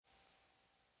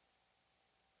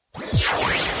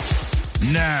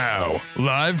Now,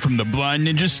 live from the Blind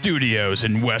Ninja Studios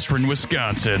in Western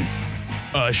Wisconsin,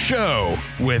 a show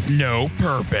with no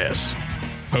purpose,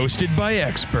 hosted by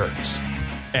experts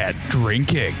at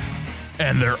drinking,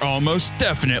 and they're almost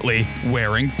definitely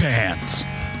wearing pants.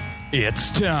 It's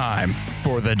time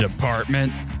for the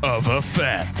Department of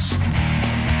Offense.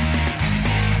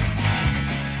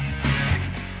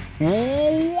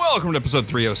 Welcome to episode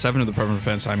 307 of the Department of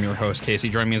Offense. I'm your host, Casey.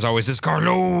 Joining me as always is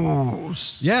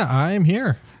Carlos. Yeah, I'm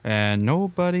here. And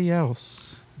nobody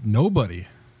else. Nobody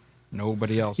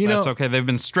else. You That's know, okay. They've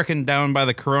been stricken down by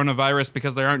the coronavirus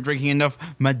because they aren't drinking enough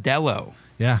Modelo.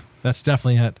 Yeah, that's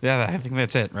definitely it. Yeah, I think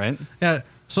that's it, right? Yeah.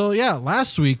 So, yeah,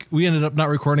 last week we ended up not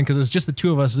recording because it's just the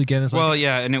two of us again. It's Well,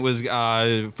 yeah, and it was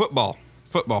football.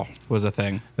 Football was a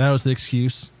thing. that was the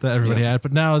excuse that everybody had.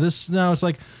 But now it's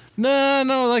like,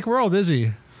 no, like we're all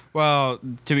busy. Well,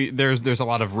 there's a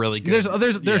lot of really good.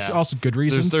 There's also good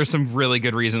reasons. There's some really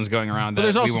good reasons going around. But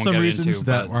there's we also won't some get reasons into,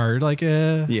 that are like,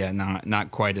 yeah,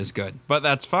 not quite as good. But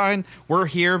that's fine. We're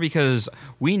here because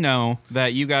we know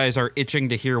that you guys are itching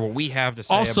to hear what we have to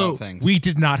say Also, about things. we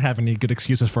did not have any good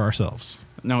excuses for ourselves.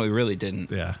 No, we really didn't.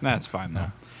 Yeah. That's fine,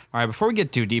 though. All right, before we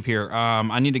get too deep here,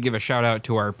 I need to give a shout-out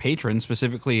to our patrons,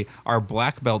 specifically our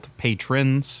Black Belt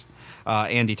patrons,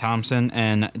 Andy Thompson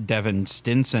and Devin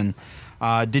Stinson.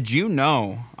 Did you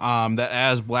know that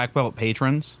as Black Belt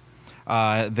patrons,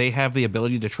 they have the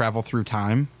ability to travel through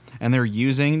time, and they're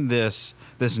using this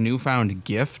newfound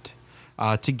gift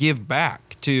to give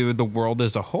back to the world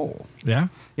as a whole? Yeah?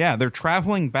 Yeah, they're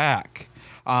traveling back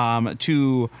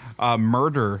to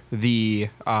murder the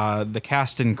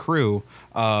cast and crew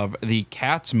of the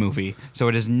Cats movie, so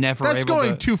it is never. That's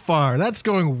going too far. That's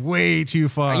going way too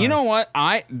far. You know what?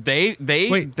 They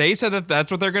said that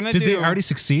that's what they're gonna do. Did they already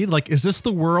succeed? Like, is this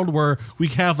the world where we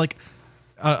have like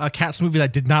a Cats movie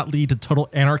that did not lead to total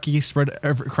anarchy spread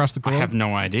across the globe? I have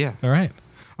no idea. All right.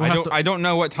 I don't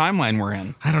know what timeline we're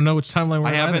in. I don't know which timeline we're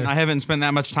in. I haven't spent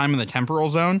that much time in the temporal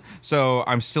zone, so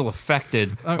I'm still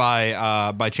affected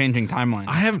by changing timelines.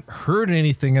 I haven't heard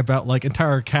anything about like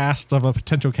entire cast of a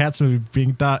potential Cats movie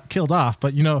being killed off,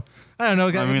 but you know, I don't know.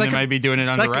 I mean, they might be doing it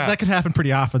under wraps. That could happen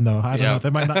pretty often, though. I don't know. They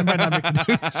might not make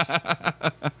the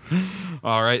news.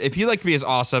 All right. If you'd like to be as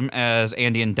awesome as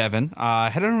Andy and Devin,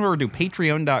 head on over to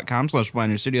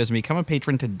patreon.com/BlindNinjaStudios and become a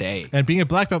patron today. And being a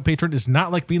Black Belt patron is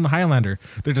not like being the Highlander.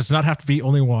 There does not have to be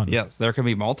only one. Yes, there can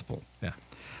be multiple. Yeah.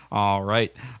 All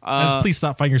right. And please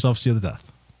stop fighting yourselves to the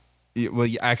death. Well,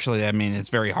 actually, I mean, it's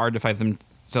very hard to fight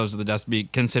themselves to the death,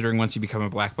 considering once you become a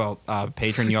Black Belt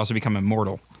patron, you also become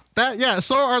immortal.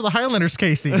 So are the Highlanders,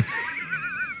 Casey.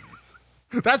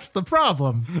 That's the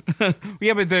problem.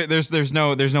 Yeah, but there's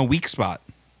no weak spot.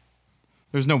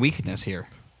 There's no weakness here.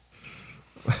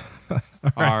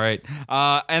 All right.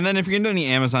 And then if you're going to do any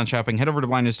Amazon shopping, head over to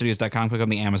blindnewstudios.com, click on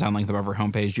the Amazon link above our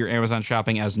homepage. Your Amazon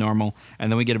shopping as normal, and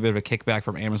then we get a bit of a kickback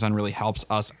from Amazon. Really helps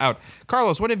us out.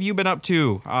 Carlos, what have you been up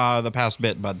to the past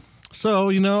bit, bud? So,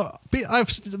 you know, people have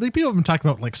been talking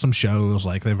about like some shows,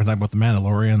 like they've been talking about The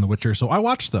Mandalorian and The Witcher. So I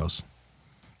watched those.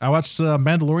 I watched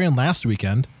Mandalorian last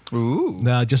weekend. Ooh.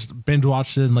 Just binge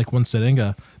watched it in like one sitting.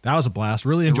 That was a blast.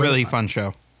 Really enjoyed it. Really fun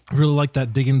show. Really like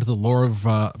that dig into the lore of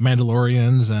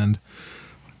Mandalorians and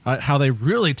how they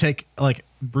really take like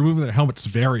removing their helmets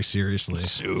very seriously.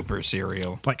 Super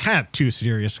serial. Like kind of too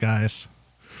serious, guys.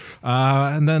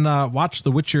 And then watched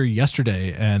The Witcher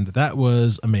yesterday, and that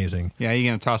was amazing. Yeah, you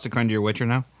gonna toss a coin to your Witcher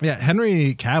now? Yeah,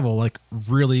 Henry Cavill like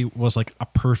really was like a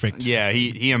perfect. Yeah,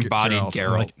 he embodied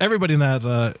Geralt. Like everybody in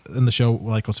that in the show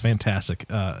like was fantastic.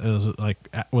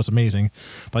 It was amazing.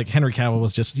 But, like Henry Cavill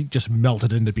was just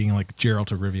melted into being like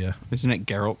Geralt of Rivia. Isn't it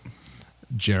Geralt?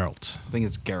 Geralt. I think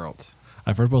it's Geralt.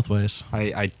 I've heard both ways.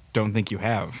 I don't think you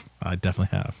have. I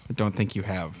definitely have. I don't think you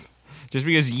have. Just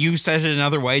because you said it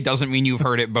another way doesn't mean you've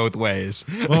heard it both ways.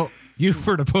 Well, you've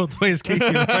heard it both ways,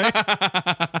 Casey,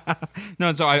 right?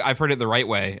 No, so I've heard it the right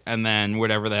way, and then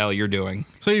whatever the hell you're doing.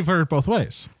 So you've heard it both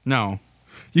ways? No.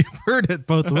 You've heard it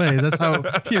both ways. That's how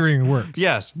hearing works.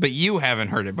 Yes, but you haven't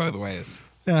heard it both ways.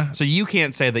 Yeah. So you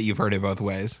can't say that you've heard it both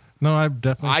ways. No, I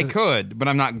definitely I could, but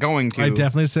I'm not going to. I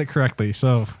definitely said it correctly,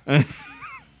 so...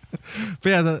 But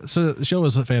yeah, so the show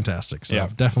was fantastic. So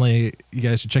definitely, you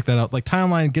guys should check that out. Like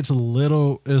timeline gets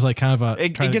like kind of a.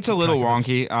 It gets a little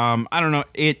wonky. I don't know.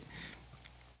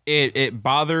 It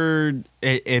bothered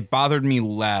me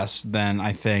less than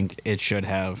I think it should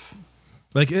have.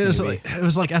 Like it was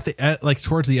like at the end, like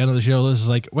towards the end of the show. This is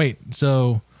like wait,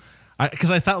 so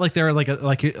because I thought like they were like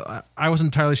I wasn't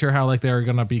entirely sure how like they were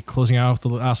gonna be closing out the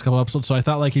last couple episodes, so I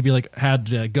thought like he'd be like had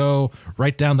to go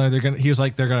right down there. They're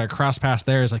gonna cross past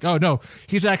there. It's like, oh no,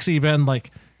 he's actually been like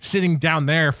sitting down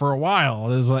there for a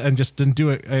while and just didn't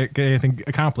get anything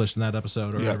accomplished in that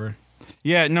episode or whatever.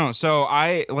 Yeah, no. So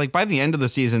I like by the end of the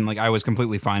season, like I was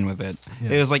completely fine with it.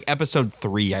 Yeah. It was like episode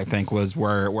 3, I think, was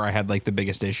where I had like the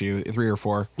biggest issue, 3 or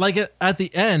 4. Like at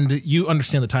the end, you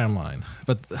understand the timeline,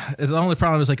 but the only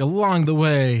problem is like along the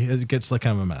way, it gets like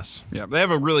kind of a mess. Yeah, they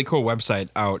have a really cool website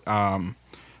out.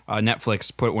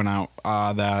 Netflix put one out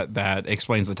that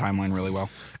explains the timeline really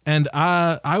well. And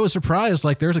I was surprised.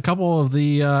 Like there's a couple of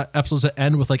the episodes that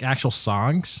end with like actual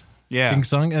songs. Yeah. Being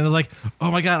sung, and I was like,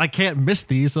 "Oh my god, I can't miss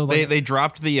these!" So like, they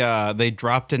dropped they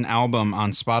dropped an album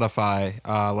on Spotify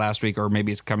last week, or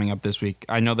maybe it's coming up this week.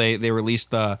 I know they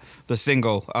released the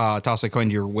single "Toss a Coin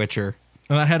to Your Witcher."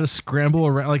 and I had to scramble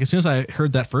around. Like as soon as I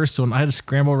heard that first one, I had to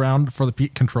scramble around for the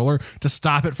controller to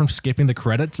stop it from skipping the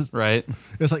credits. Right.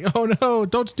 It's like, oh no,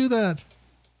 don't do that.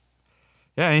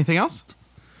 Yeah. Anything else?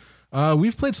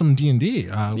 We've played some D&D. We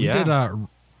Yeah. did.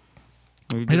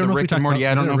 We I don't know if we Rick and talked Morty.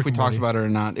 about- I don't we did know if Rick we and talked Morty. about it or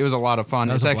not. It was a lot of fun.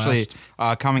 That was It's a actually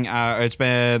blast. coming out. It's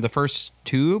been the first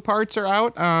 2 parts are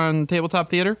out on Tabletop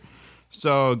Theater,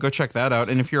 so go check that out.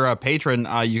 And if you're a patron,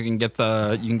 you can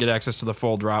get access to the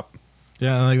full drop.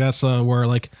 Yeah, like that's where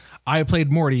like I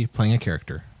played Morty playing a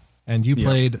character, and you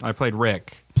played I played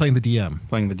Rick playing the DM.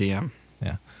 playing the DM.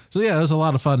 Yeah. So yeah, it was a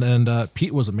lot of fun, and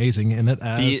Pete was amazing in it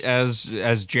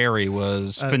As Jerry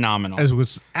was phenomenal. as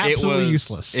was absolutely it was,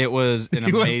 useless. It was an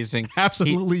He was amazing,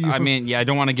 absolutely I useless. mean, yeah, I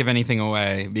don't want to give anything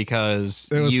away because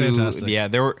It was fantastic. Yeah,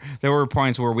 there were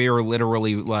points where we were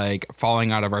literally like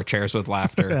falling out of our chairs with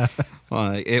laughter.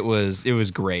 It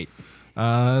was great.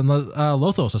 And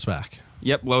Lothos is back.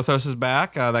 Yep, Lothos is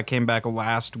back. That came back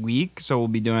last week, so we'll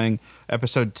be doing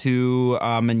episode 2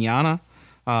 mañana,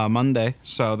 Monday.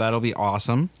 So that'll be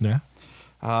awesome.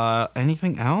 Yeah.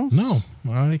 Anything else? No,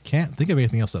 I can't think of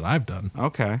anything else that I've done.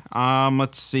 Okay.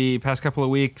 Let's see. Past couple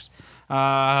of weeks.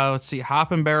 Let's see.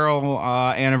 Hop and Barrel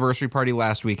anniversary party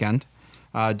last weekend.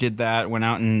 Did that. Went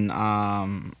out and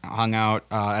hung out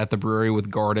at the brewery with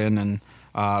Gordon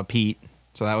and Pete.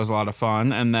 So that was a lot of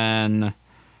fun. And then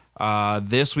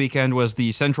this weekend was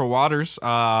the Central Waters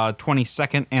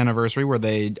 22nd anniversary, where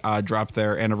they dropped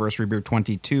their anniversary beer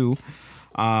 22.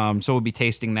 So we'll be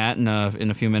tasting that in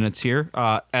a few minutes here.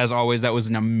 As always, that was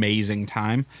an amazing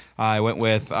time. I went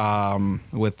with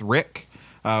Rick,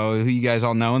 who you guys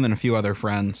all know, and then a few other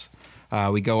friends.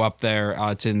 We go up there.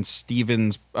 It's in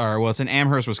it's in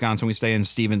Amherst, Wisconsin. We stay in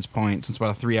Stevens Point, so it's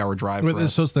about a 3-hour drive for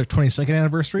us. So it's their 22nd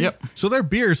anniversary? Yep. So their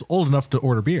beer's old enough to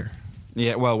order beer.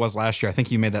 Yeah, well, it was last year. I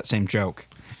think you made that same joke.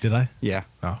 Did I? Yeah.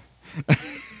 Oh.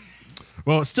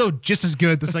 Well, it's still just as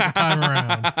good the second time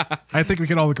around. I think we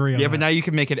can all agree on that. Yeah, but now you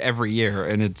can make it every year,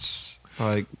 and it's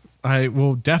like... I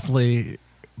will definitely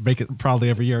make it probably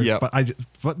every year. Yep.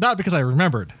 But not because I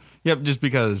remembered. Yep, just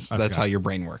because that's forgot. how your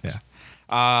brain works.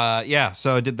 Yeah.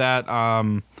 So I did that.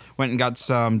 Went and got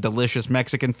some delicious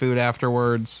Mexican food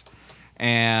afterwards,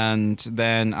 and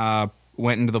then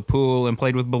went into the pool and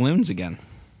played with balloons again.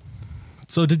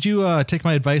 So did you take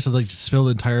my advice of like just fill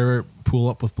the entire pool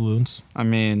up with balloons? I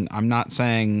mean, I'm not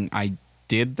saying I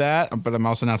did that, but I'm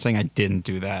also not saying I didn't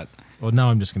do that. Well, now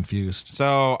I'm just confused.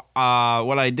 So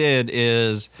what I did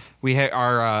is we had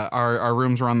our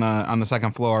rooms were on the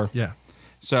second floor. Yeah.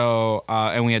 So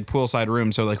and we had poolside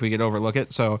rooms, so like we could overlook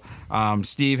it. So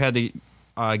Steve had to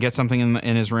get something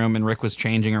in his room, and Rick was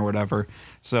changing or whatever.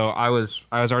 So I was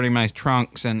already in my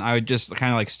trunks, and I just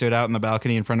kind of like stood out in the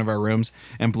balcony in front of our rooms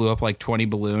and blew up like 20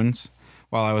 balloons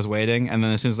while I was waiting. And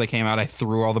then as soon as they came out, I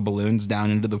threw all the balloons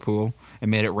down into the pool and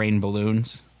made it rain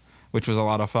balloons, which was a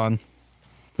lot of fun.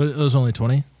 But it was only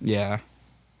 20? Yeah,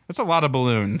 that's a lot of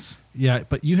balloons. Yeah,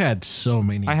 but you had so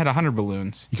many. I had 100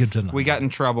 balloons. You could have done We got in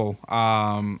trouble.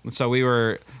 So we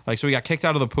got kicked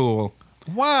out of the pool.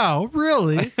 Wow,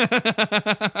 really?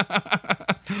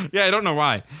 Yeah, I don't know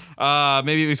why.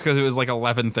 Maybe it was because it was like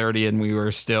 11:30 and we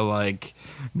were still like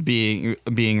being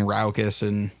raucous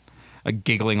and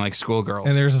giggling like schoolgirls.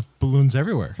 And there's balloons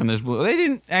everywhere. And they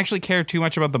didn't actually care too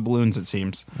much about the balloons, it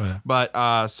seems. Oh, yeah.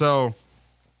 But so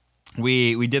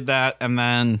we did that, and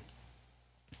then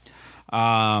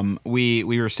we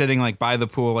were sitting like by the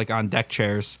pool, like on deck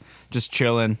chairs, just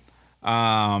chilling,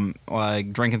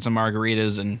 like drinking some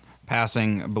margaritas and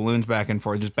passing balloons back and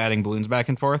forth, just batting balloons back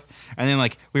and forth. And then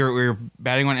like we were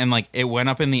batting one, and like it went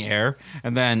up in the air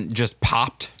and then just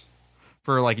popped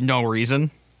for like no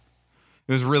reason.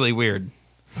 It was really weird.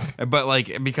 But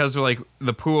like because like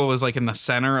the pool was like in the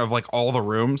center of like all the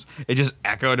rooms, it just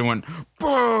echoed and went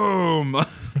boom.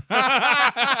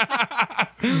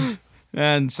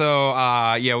 And so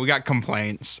yeah, we got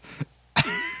complaints.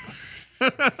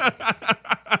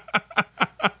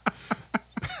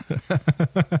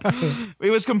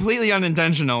 It was completely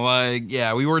unintentional.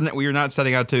 Yeah, we were not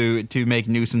setting out to make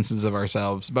nuisances of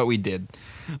ourselves, but we did.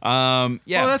 Yeah.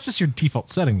 Well, that's just your default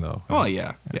setting, though. Well,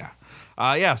 yeah.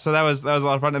 Yeah, so that was a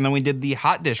lot of fun, and then we did the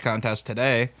hot dish contest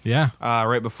today. Yeah.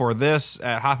 Right before this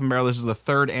at Hop and Barrel. This is the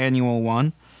third annual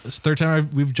one. It's the third time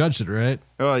we've judged it, right?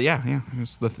 Oh yeah.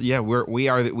 We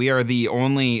are the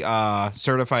only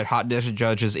certified hot dish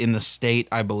judges in the state,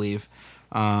 I believe.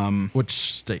 Which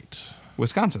state?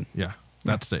 Wisconsin. Yeah,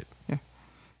 that state. Yeah.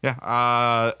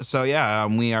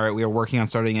 We are working on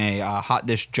starting a hot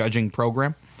dish judging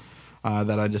program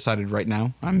that I decided right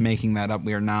now. I'm making that up.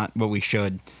 We are not, but we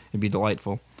should. It'd be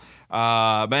delightful.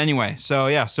 But anyway, so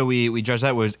we judged that.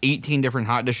 It was 18 different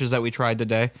hot dishes that we tried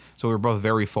today. So we were both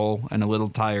very full and a little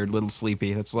tired, a little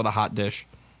sleepy. That's a lot of hot dish.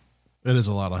 It is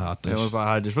a lot of hot dish. It was a lot of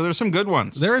hot dish, but there's some good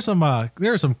ones. There is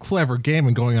some clever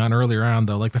gaming going on earlier on,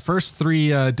 though. Like the first three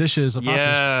dishes of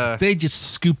hot dish, they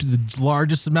just scooped the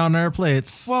largest amount on our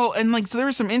plates. Well, and so there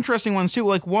were some interesting ones too.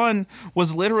 Like one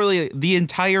was literally the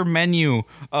entire menu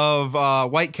of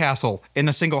White Castle in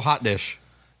a single hot dish.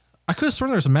 I could have sworn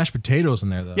there was some mashed potatoes in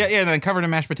there, though. Yeah, and then covered in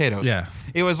mashed potatoes. Yeah.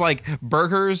 It was like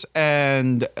burgers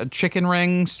and chicken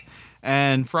rings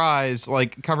and fries,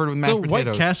 covered with mashed potatoes.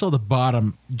 The White Castle at the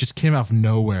bottom just came out of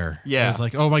nowhere. Yeah. It was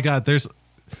like, oh my God, there's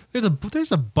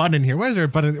a bun in here. Why is there a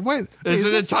bun in here? Why? It's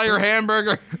an entire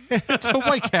hamburger. It's a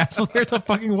White Castle. There's a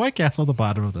fucking White Castle at the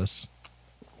bottom of this.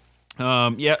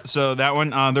 Yeah, so that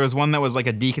one, there was one that was like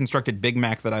a deconstructed Big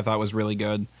Mac that I thought was really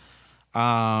good.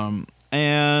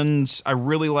 And I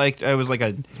really liked, it was like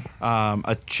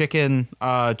a chicken,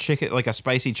 like a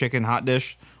spicy chicken hot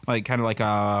dish, like kind of like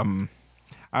I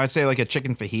would say like a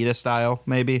chicken fajita style,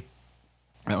 maybe.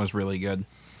 That was really good.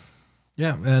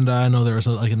 Yeah, and I know there was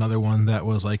another one that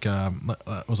was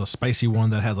was a spicy one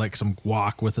that had like some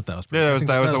guac with it. That was pretty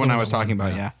that was the one I was talking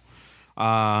about. Yeah,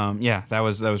 that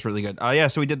was really good.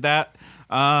 So we did that.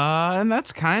 And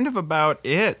that's kind of about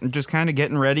it. Just kind of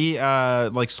getting ready,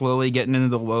 slowly getting into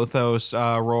the Lothos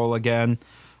role again,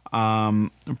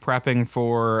 prepping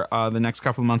for the next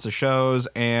couple of months of shows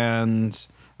and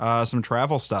some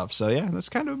travel stuff. So yeah, that's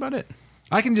kind of about it.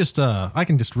 I can just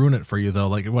ruin it for you though.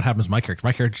 Like what happens to my character?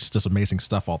 My character just does amazing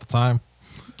stuff all the time.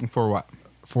 For what?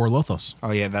 For Lothos.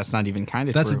 Oh yeah, that's not even kind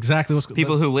of true. That's exactly what's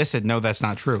people who listen know that's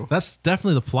not true. That's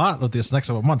definitely the plot of this next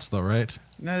couple of months, though, right?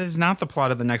 That is not the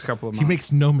plot of the next couple of months. He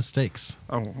makes no mistakes.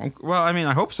 Oh well, I mean,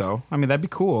 I hope so. I mean, that'd be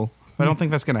cool. But I don't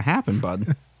think that's going to happen,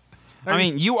 bud. I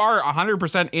mean, you are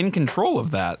 100% in control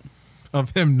of that.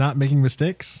 Of him not making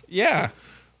mistakes? Yeah.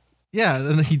 Yeah,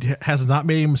 and he has not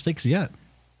made any mistakes yet.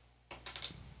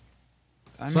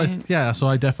 So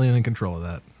I definitely am in control of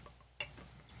that.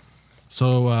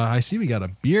 So I see we got a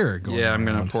beer going. Yeah, I'm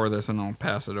going to pour this and I'll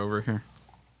pass it over here.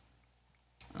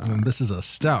 And this is a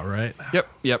stout, right?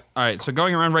 Yep. All right, so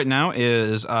going around right now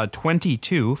is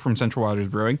 22 from Central Waters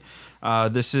Brewing.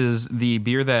 This is the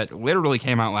beer that literally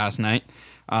came out last night.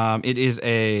 It is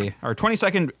our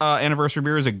 22nd anniversary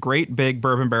beer is a great big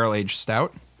bourbon barrel aged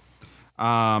stout.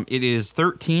 It is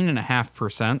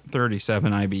 13.5%,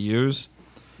 37 IBUs.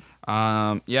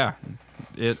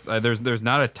 There's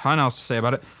not a ton else to say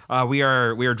about it. We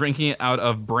are drinking it out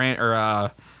of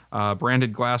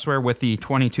branded glassware with the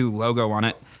 22 logo on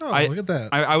it. Oh, look at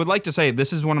that! I would like to say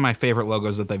this is one of my favorite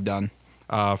logos that they've done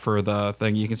for the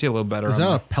thing. You can see a little better. Is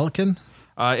that a pelican?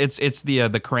 It's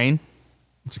the crane.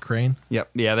 It's a crane. Yep.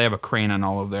 Yeah, they have a crane on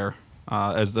all of their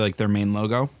as their main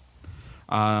logo.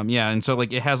 And so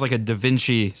it has like a Da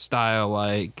Vinci style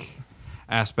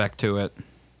aspect to it.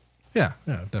 Yeah,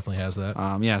 it definitely has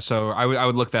that. So I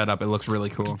would look that up. It looks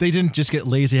really cool. They didn't just get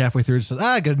lazy halfway through and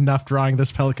said, good enough drawing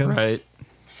this pelican. Right.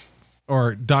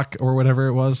 Or duck or whatever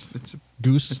it was. It's a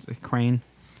goose. It's a crane.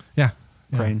 Yeah.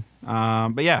 Crane.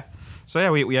 But yeah. So yeah,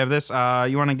 we have this.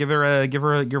 You want to give her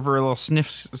a little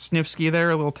sniff ski there,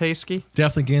 a little taste ski?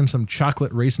 Definitely getting some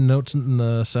chocolate raisin notes in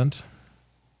the scent.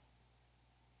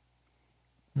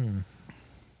 A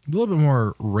little bit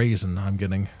more raisin I'm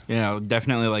getting. Yeah,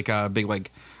 definitely like a big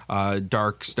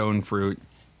dark stone fruit.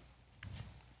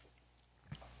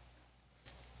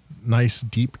 Nice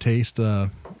deep taste.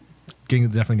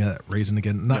 Definitely get that raisin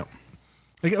again. I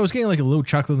was getting like a little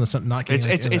chocolate in the scent. Not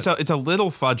getting it's a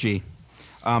little fudgy,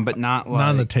 but not like,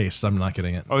 not in the taste. I'm not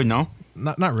getting it. Oh no,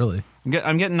 not really.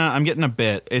 I'm getting a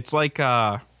bit. It's like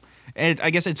I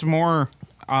guess it's more.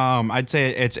 I'd say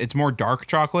it's more dark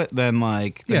chocolate than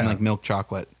like milk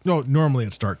chocolate. No, normally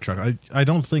it's dark chocolate. I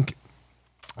don't think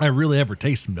I really ever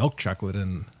taste milk chocolate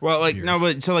in. Well, years. No,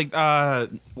 but so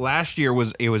last year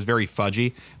was very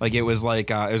fudgy. It was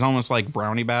almost like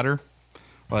brownie batter.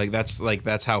 That's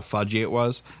how fudgy it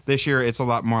was. This year it's a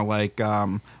lot more like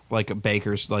like a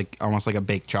baker's, like almost like a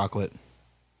baked chocolate.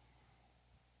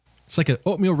 It's like an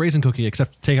oatmeal raisin cookie,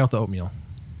 except take out the oatmeal.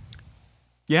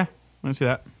 Yeah, I see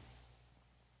that.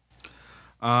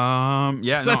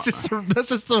 Yeah, That's just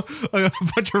a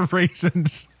bunch of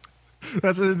raisins.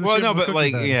 That's well, no, but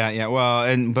like, yeah.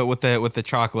 Well, but with the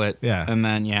chocolate, yeah, and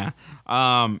then yeah.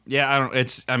 I don't.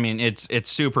 It's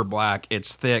super black.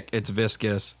 It's thick. It's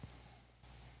viscous.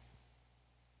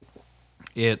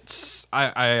 It's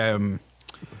yeah.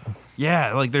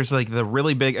 Like there's like the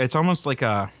really big. It's almost like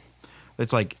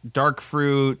it's like dark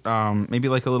fruit. Maybe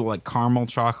like a little like caramel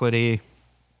chocolatey.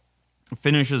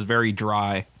 Finish is very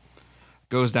dry.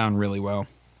 Goes down really well.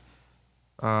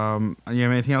 You have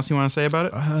anything else you want to say about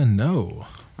it? No.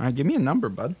 All right, give me a number,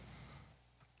 bud.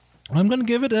 I'm gonna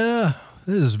give it this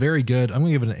is very good. I'm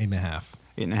gonna give it an 8.5.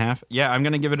 8.5? Yeah, I'm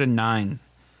gonna give it a 9.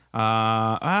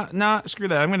 No, screw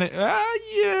that. I'm gonna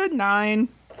 9.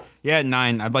 Yeah,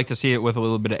 9. I'd like to see it with a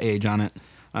little bit of age on it.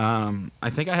 I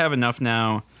think I have enough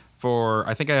now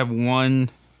I think I have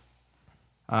one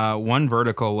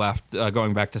vertical left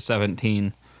going back to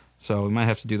 17. So we might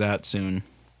have to do that soon.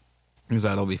 Because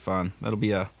that'll be fun. That'll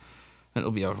be a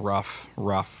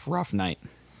rough night.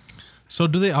 So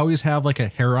do they always have like a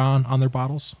heron on their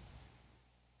bottles?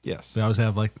 Yes. They always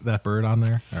have like that bird on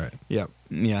there? All right. Yep.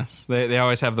 Yes. They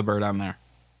always have the bird on there.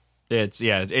 It's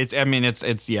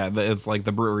like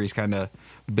the brewery's kind of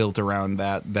built around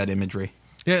that imagery.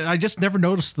 Yeah, I just never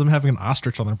noticed them having an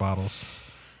ostrich on their bottles.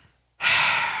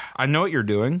 I know what you're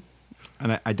doing,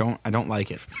 and I don't like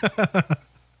it.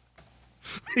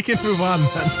 We can move on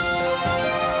then.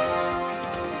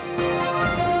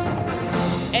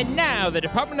 And now the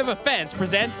Department of Defense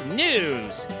presents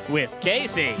news with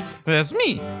Casey. That's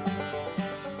me.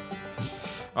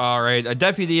 All right. A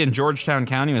deputy in Georgetown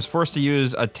County was forced to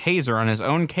use a taser on his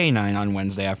own canine on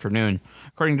Wednesday afternoon.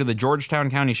 According to the Georgetown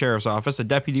County Sheriff's Office, a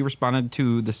deputy responded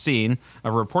to the scene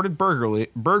of a reported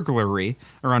burglary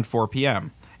around 4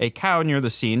 p.m. A cow near the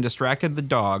scene distracted the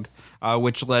dog,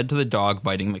 which led to the dog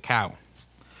biting the cow.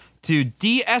 To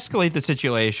de-escalate the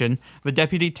situation, the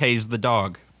deputy tased the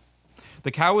dog. The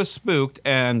cow was spooked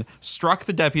and struck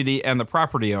the deputy and the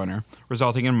property owner,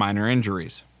 resulting in minor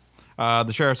injuries.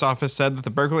 The sheriff's office said that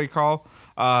the burglary call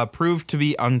proved to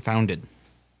be unfounded.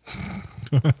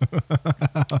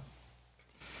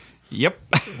 Yep.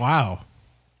 Wow.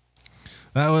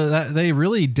 They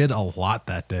really did a lot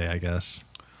that day, I guess.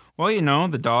 Well,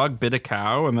 the dog bit a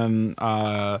cow, and then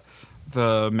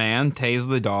the man tased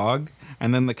the dog,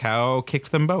 and then the cow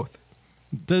kicked them both.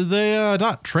 Did they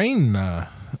not train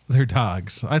their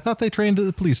dogs? I thought they trained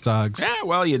the police dogs. Yeah,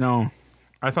 well,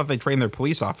 I thought they trained their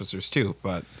police officers too,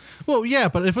 but... Well, yeah,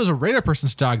 but if it was a regular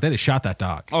person's dog, they'd have shot that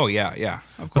dog. Oh, yeah,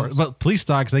 of course. But police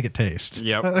dogs, they get tased.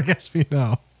 Yep. I guess we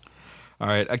know. All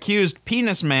right. Accused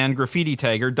penis man graffiti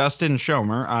tagger Dustin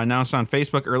Schomer announced on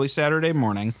Facebook early Saturday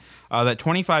morning that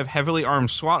 25 heavily armed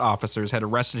SWAT officers had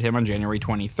arrested him on January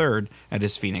 23rd at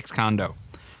his Phoenix condo.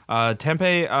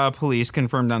 Tempe police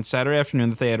confirmed on Saturday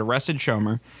afternoon that they had arrested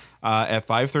Schomer at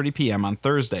 5:30 p.m. on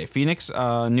Thursday. Phoenix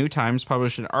New Times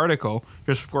published an article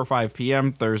just before 5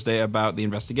 p.m. Thursday about the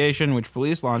investigation, which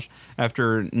police launched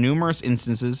after numerous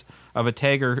instances of a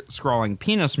tagger scrawling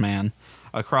 "penis man"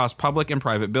 across public and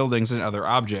private buildings and other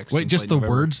objects. Wait, just the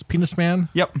words "penis man"?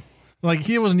 Yep. Like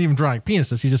he wasn't even drawing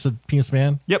penises; he just said "penis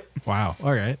man." Yep. Wow.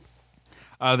 All right.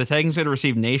 The taggings had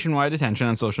received nationwide attention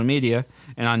on social media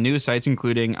and on news sites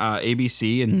including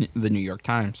ABC and the New York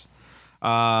Times.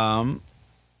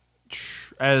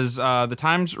 As the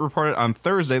Times reported on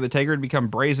Thursday, the tagger had become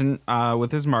brazen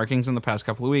with his markings in the past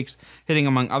couple of weeks, hitting,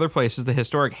 among other places, the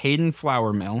historic Hayden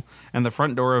Flour Mill and the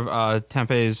front door of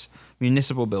Tempe's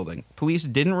municipal building. Police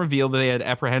didn't reveal that they had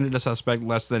apprehended a suspect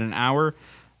less than an hour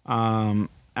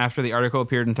after the article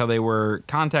appeared until they were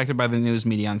contacted by the news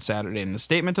media on Saturday. In a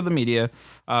statement to the media,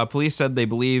 police said they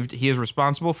believed he is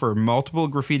responsible for multiple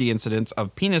graffiti incidents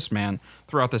of Penis Man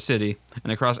throughout the city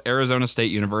and across Arizona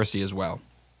State University as well.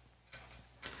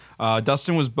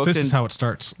 Dustin was booked This is how it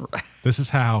starts. This is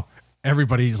how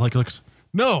everybody looks,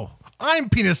 no, I'm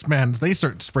Penis Man. They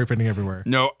start spray painting everywhere.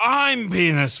 No, I'm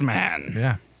Penis Man.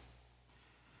 Yeah.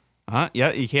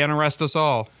 Yeah, you can't arrest us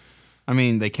all. I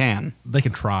mean, they can. They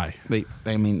can try. They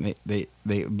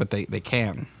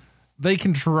can. They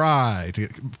can try to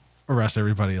arrest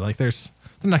everybody. Like they're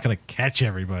not going to catch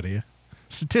everybody.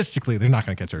 Statistically, they're not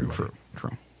going to catch everybody.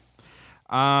 True.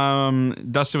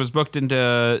 Dustin was booked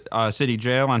into city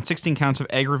jail on 16 counts of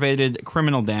aggravated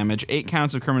criminal damage, 8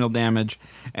 counts of criminal damage,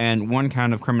 and 1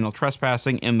 count of criminal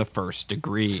trespassing in the first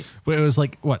degree. But it was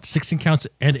 16 counts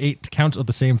and 8 counts of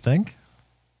the same thing?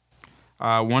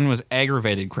 One was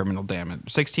aggravated criminal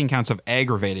damage. 16 counts of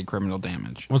aggravated criminal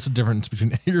damage. What's the difference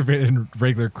between aggravated and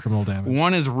regular criminal damage?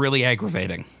 One is really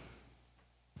aggravating.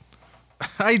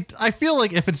 I feel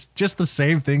like if it's just the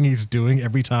same thing he's doing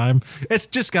every time, it's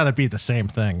just got to be the same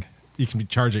thing. You can be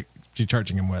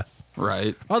charging him with.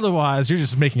 Right. Otherwise, you're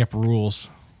just making up rules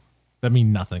that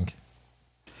mean nothing.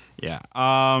 Yeah.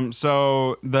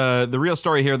 So the real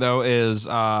story here, though, is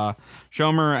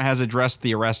Schomer has addressed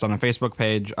the arrest on a Facebook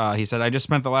page. He said, "I just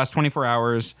spent the last 24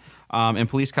 hours in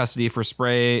police custody for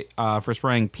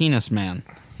spraying Penis Man."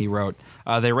 He wrote,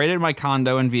 "They raided my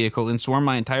condo and vehicle and swarmed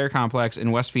my entire complex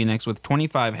in West Phoenix with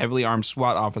 25 heavily armed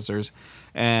SWAT officers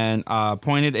and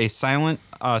pointed a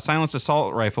silenced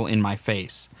assault rifle in my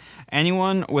face.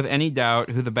 Anyone with any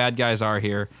doubt who the bad guys are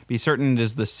here, be certain it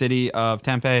is the city of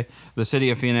Tempe, the city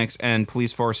of Phoenix, and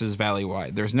police forces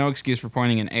valley-wide. There's no excuse for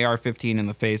pointing an AR-15 in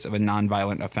the face of a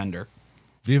nonviolent offender."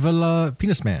 Viva la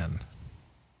Penis Man.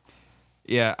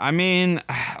 Yeah, I mean,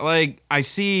 like, I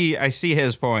see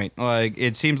his point. Like,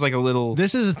 it seems like a little...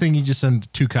 This is the thing you just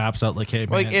send 2 cops out like, hey,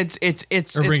 man. Like, it's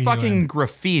bringing you fucking in.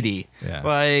 graffiti. Yeah.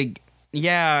 Like,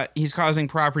 yeah, he's causing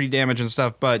property damage and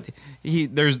stuff, but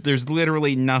there's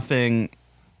literally nothing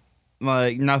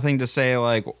to say,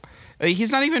 like,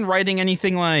 he's not even writing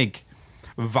anything, like,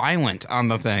 violent on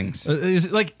the things.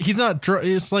 It's like he's not.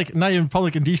 It's like not even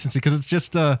public indecency because it's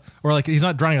just or like he's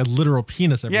not drawing a literal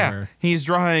penis everywhere. Yeah, he's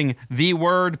drawing the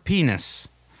word penis,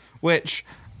 which,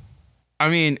 I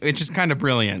mean, it's just kind of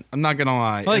brilliant. I'm not gonna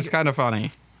lie, Like, it's kind of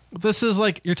funny. This is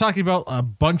like you're talking about a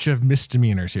bunch of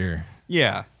misdemeanors here.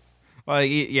 Yeah,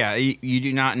 like you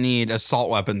do not need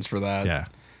assault weapons for that. Yeah.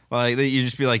 Like you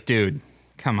just be like, dude,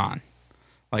 come on,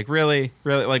 like really,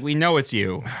 like we know it's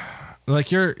you.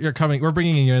 Like you're coming. We're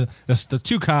bringing in the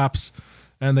 2 cops,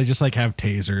 and they just like have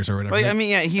tasers or whatever. Like, I mean,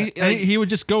 yeah, he would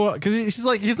just go because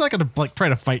he's not gonna like try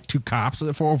to fight 2 cops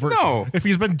for over. No. If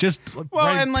he's been just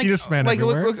and like, penis man like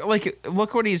everywhere.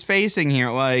 look what he's facing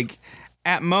here. Like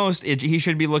at most, he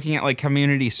should be looking at like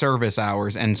community service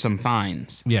hours and some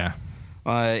fines. Yeah.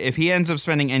 If he ends up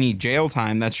spending any jail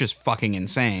time, that's just fucking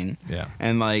insane. Yeah.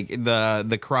 And like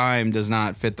the crime does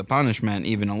not fit the punishment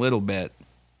even a little bit.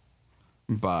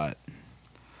 But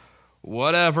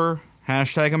whatever.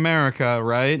 Hashtag America,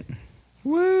 right?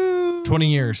 Woo.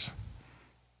 20 years.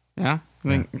 Yeah? I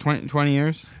think 20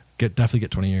 years? Definitely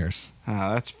get 20 years.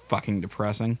 That's fucking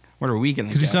depressing. What are we going to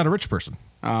get? Because he's not a rich person.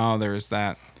 Oh, there's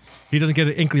that. He doesn't get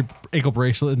an ankle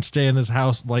bracelet and stay in his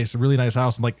house, like a really nice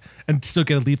house, and still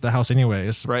get to leave the house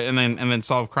anyways. Right, and then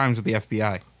solve crimes with the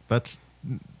FBI.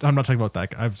 I'm not talking about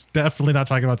that guy. I'm definitely not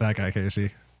talking about that guy,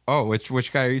 Casey. Oh,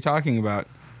 which guy are you talking about?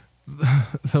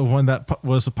 The one that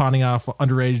was pawning off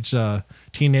underage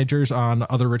teenagers on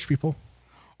other rich people.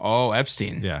 Oh,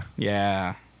 Epstein. Yeah.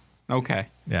 Yeah. Okay.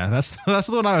 Yeah, that's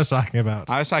the one I was talking about.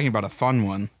 I was talking about a fun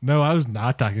one. No, I was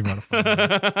not talking about a fun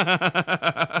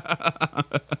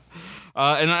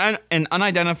one. An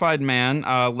unidentified man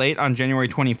late on January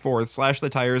 24th slashed the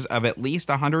tires of at least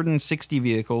 160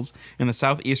 vehicles in the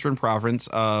southeastern province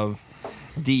of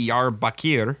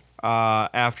Diyarbakir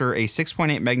after a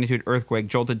 6.8 magnitude earthquake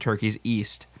jolted Turkey's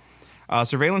east.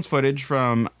 Surveillance footage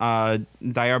from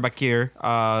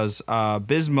Diyarbakir's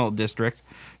Bismil district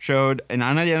showed an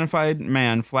unidentified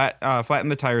man flatten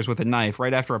the tires with a knife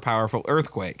right after a powerful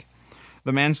earthquake.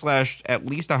 The man slashed at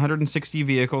least 160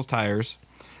 vehicles' tires.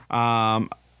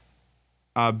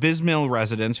 Bismil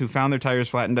residents who found their tires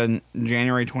flattened on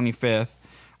January 25th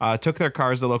took their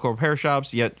cars to local repair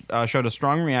shops, yet showed a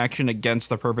strong reaction against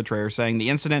the perpetrator, saying the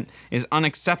incident is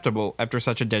unacceptable after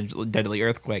such a deadly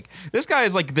earthquake. This guy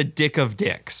is like the dick of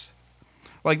dicks.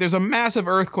 Like, there's a massive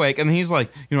earthquake, and he's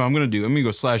like, I'm going to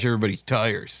go slash everybody's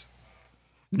tires.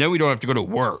 Now we don't have to go to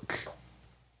work.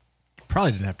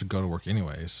 Probably didn't have to go to work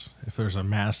anyways if there's a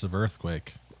massive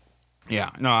earthquake.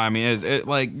 Yeah, no, I mean,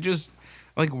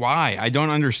 why? I don't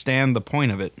understand the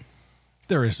point of it.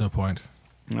 There is no point.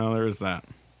 No, there is that.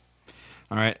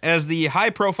 All right. As the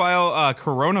high-profile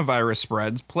coronavirus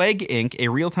spreads, Plague Inc., a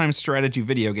real-time strategy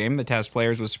video game that tasks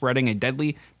players with spreading a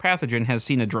deadly pathogen, has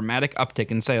seen a dramatic uptick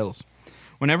in sales.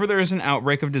 Whenever there is an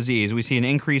outbreak of disease, we see an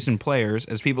increase in players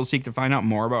as people seek to find out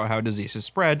more about how diseases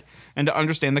spread and to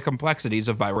understand the complexities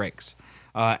of virus.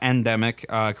 Endemic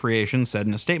Creation said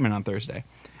in a statement on Thursday.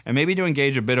 And maybe to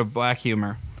engage in a bit of black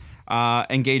humor.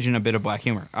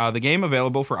 The game,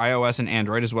 available for iOS and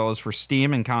Android as well as for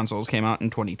Steam and consoles, came out in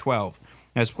 2012.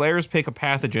 As players pick a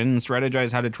pathogen and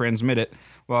strategize how to transmit it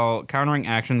while countering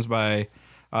actions by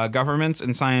governments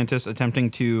and scientists attempting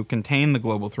to contain the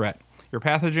global threat. Your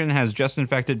pathogen has just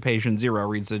infected patient 0,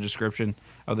 reads the description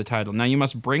of the title. Now you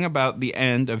must bring about the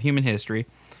end of human history.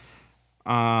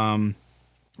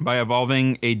 by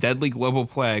evolving a deadly global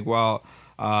plague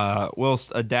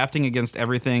whilst adapting against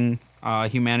everything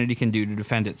humanity can do to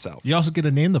defend itself. You also get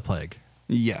to name the plague.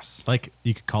 Yes. Like,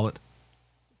 you could call it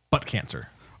butt cancer.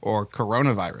 Or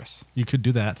coronavirus, You could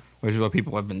do that. which is what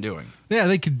people have been doing.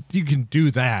 Yeah, you can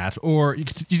do that. Or you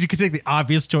could take the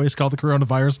obvious choice, call it the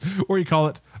coronavirus, or you call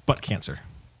it butt cancer.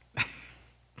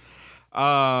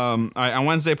 All right, on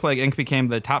Wednesday, Plague Inc. became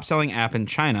the top-selling app in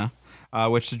China,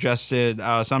 which suggested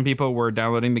some people were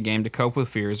downloading the game to cope with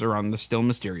fears around the still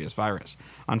mysterious virus.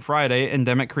 On Friday,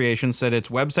 Endemic Creations said its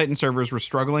website and servers were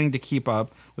struggling to keep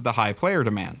up with the high player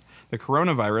demand. The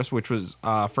coronavirus, which was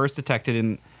first detected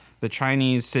in the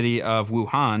Chinese city of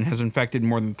Wuhan, has infected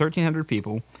more than 1,300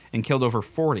 people and killed over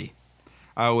 40,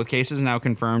 with cases now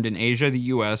confirmed in Asia, the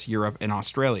U.S., Europe, and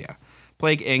Australia.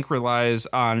 Plague Inc. relies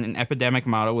on an epidemic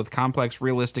model with complex,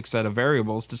 realistic set of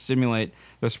variables to simulate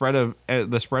the spread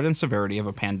and severity of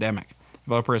a pandemic. The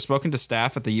developer has spoken to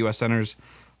staff at the U.S. Centers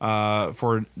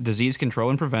for Disease Control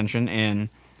and Prevention in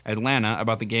Atlanta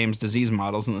about the game's disease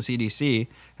models, and the CDC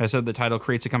has said the title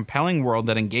creates a compelling world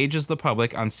that engages the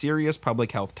public on serious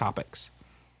public health topics.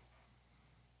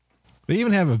 They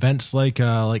even have events like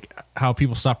how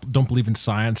people don't believe in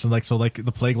science, and so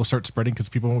the plague will start spreading because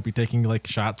people won't be taking like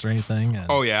shots or anything. And,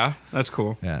 Oh, yeah? That's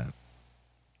cool. yeah,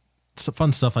 some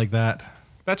fun stuff like that.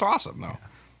 That's awesome, though.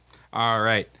 All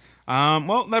right.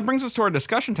 Well, that brings us to our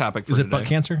discussion topic for Is it today. butt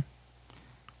cancer?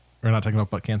 We're not talking about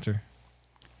butt cancer.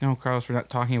 No, Carlos, we're not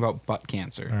talking about butt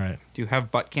cancer. All right. Do you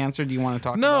have butt cancer? Do you want to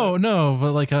talk about it? No,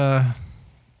 but like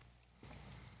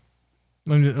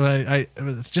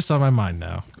it's just on my mind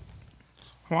now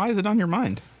Why is it on your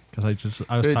mind? because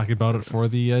I was talking about it for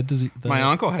the disease. My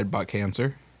uncle had butt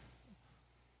cancer,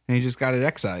 and he just got it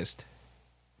excised.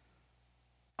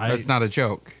 That's not a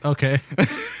joke. Okay.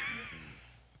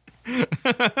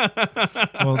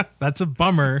 Well, that's a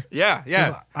bummer.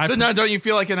 Yeah. 'Cause So now don't you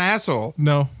feel like an asshole?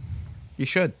 No, You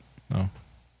should. no,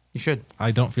 You should.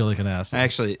 I don't feel like an ass.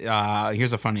 Actually,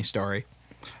 here's a funny story.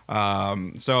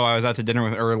 So I was out to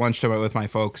dinner or lunch with my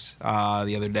folks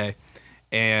the other day,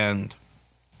 and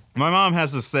my mom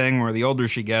has this thing where the older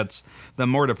she gets, the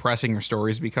more depressing her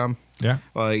stories become. Yeah.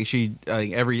 Like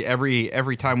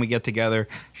every time we get together,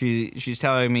 she's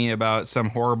telling me about some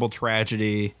horrible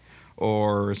tragedy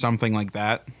or something like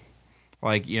that.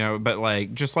 Like, but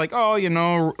like just like, oh,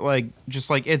 just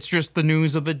like it's just the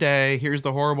news of the day. Here's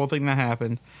the horrible thing that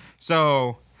happened.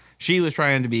 So she was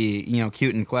trying to be,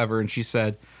 cute and clever, and she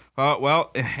said, "Oh,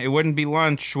 well, it wouldn't be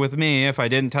lunch with me if I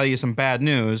didn't tell you some bad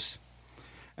news."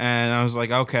 And I was like,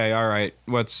 "Okay, all right.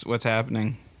 What's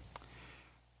happening?"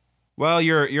 Well,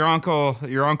 your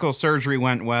uncle's surgery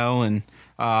went well, and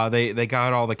they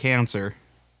got all the cancer.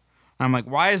 I'm like,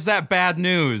 why is that bad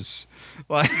news?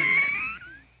 Like,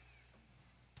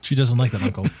 She doesn't like that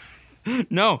uncle.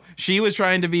 no, she was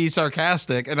trying to be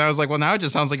sarcastic, and I was like, well, now it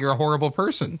just sounds like you're a horrible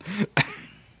person.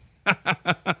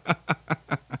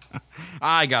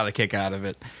 I got a kick out of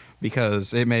it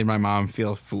because it made my mom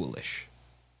feel foolish.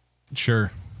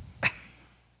 Sure.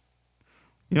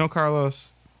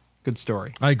 Carlos, good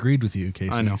story. I agreed with you,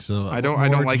 Casey. I know. So I don't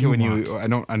like it when I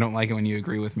don't like it when you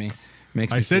agree with me.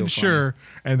 Makes me I said feel sure,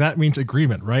 and that means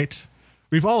agreement, right?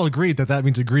 We've all agreed that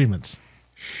means agreement.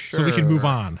 Sure. So we can move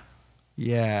on.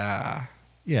 Yeah.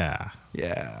 Yeah.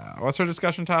 What's our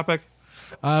discussion topic?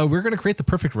 We're going to create the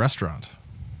perfect restaurant.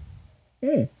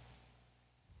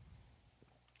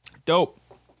 Dope.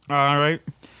 All right.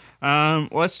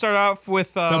 Let's start off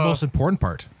with The most important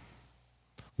part.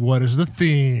 What is the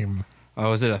theme?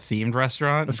 Oh, is it a themed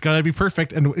restaurant? It's got to be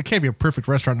perfect, and it can't be a perfect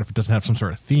restaurant if it doesn't have some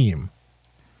sort of theme.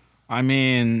 I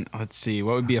mean, let's see.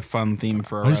 What would be a fun theme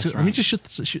for a restaurant? Let me just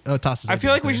toss this. I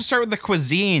feel like we should start with the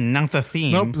cuisine, not the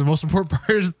theme. Nope. The most important part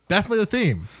is definitely the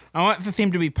theme. I want the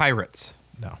theme to be pirates.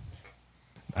 No,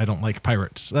 I don't like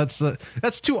pirates. That's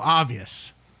too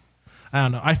obvious. I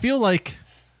don't know. I feel like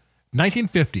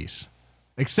 1950s,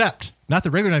 except not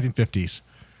the regular 1950s.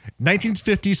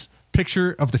 1950s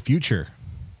picture of the future.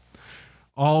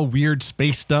 All weird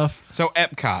space stuff. So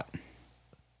Epcot.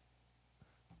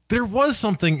 There was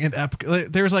something in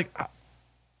Epcot. There's like,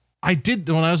 I did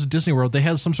when I was at Disney World. They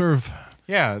had some sort of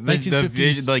Yeah, the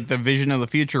 1950s. like the Vision of the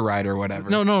Future ride or whatever.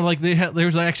 no, like there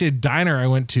was actually a diner I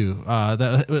went to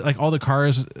that like all the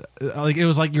cars, like it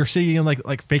was like you're seeing in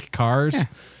like fake cars, Yeah.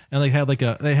 and they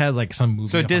had like some movie.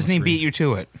 So up on the Disney screen. beat you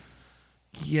to it.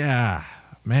 Yeah,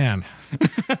 man.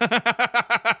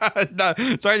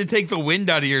 Sorry to take the wind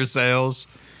out of your sails.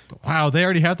 Wow, they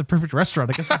already have the perfect restaurant.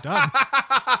 I guess we're done.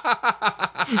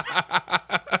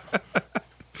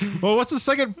 Well, what's the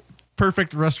second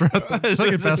perfect restaurant? The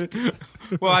second best.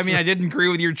 Well, I mean, I didn't agree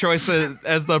with your choice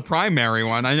as the primary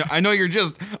one. I know you're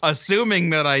just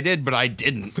assuming that I did, but I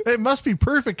didn't. It must be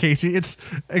perfect, Casey. It's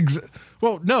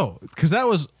well, no, because that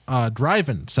was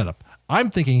drive-in setup. I'm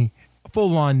thinking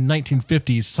full-on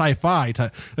 1950s sci-fi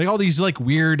type, like all these like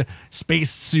weird space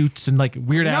suits and like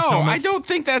weird ass No, helmets. I don't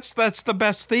think that's the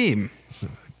best theme. It's a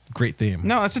great theme.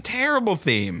 No, it's a terrible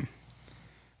theme.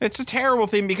 It's a terrible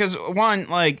theme because one,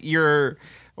 like you're,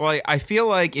 like I feel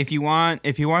like if you want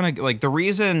to like the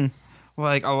reason,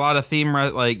 like a lot of theme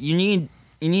like you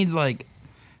need like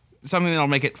something that'll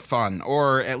make it fun,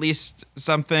 or at least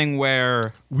something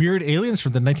where Weird aliens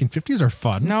from the 1950s are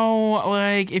fun. no,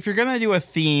 like if you're gonna do a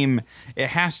theme, it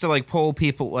has to like pull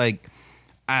people. Like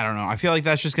I don't know. I feel like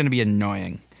that's just gonna be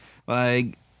annoying.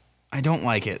 Like I don't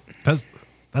like it. That's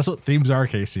what themes are,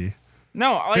 Casey.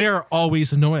 No, like They are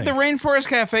always annoying. the Rainforest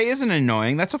Cafe isn't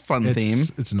annoying. That's a fun theme.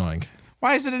 It's annoying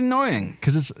Why is it annoying?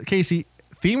 because it's Casey.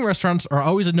 Theme restaurants are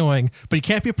always annoying, but you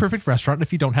can't be a perfect restaurant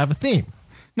if you don't have a theme.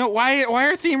 No, why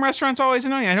are theme restaurants always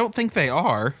annoying? I don't think they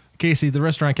are. Casey, the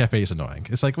restaurant cafe is annoying.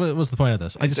 It's like, what's the point of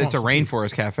this? It's a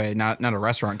rainforest cafe, not a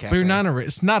restaurant cafe. But you're not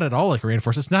it's not at all like a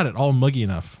rainforest. It's not at all muggy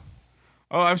enough.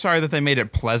 Oh, I'm sorry that they made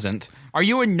it pleasant. Are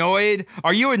you annoyed?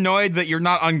 Are you annoyed that you're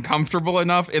not uncomfortable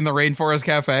enough in the rainforest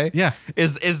cafe? Yeah.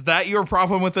 Is that your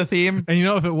problem with the theme? And you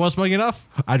know, if it was muggy enough,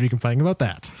 I'd be complaining about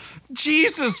that.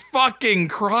 Jesus fucking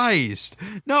Christ!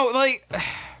 No, like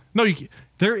No,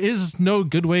 there is no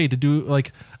good way to do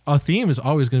like a theme is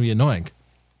always going to be annoying.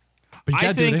 But you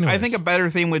gotta do it anyways. I think a better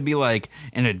theme would be like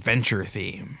an adventure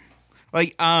theme.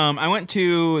 Like I went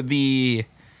to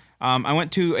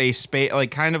a space,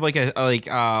 like kind of like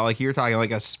like you're talking,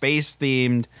 like a space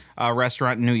themed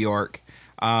restaurant in New York.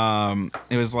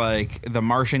 It was like the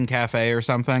Martian Cafe or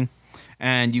something,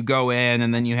 and you go in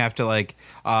and then you have to like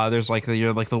there's like the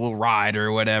little ride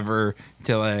or whatever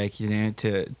to like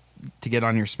to get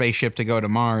on your spaceship to go to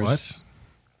Mars. What?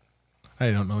 I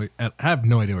don't know. I have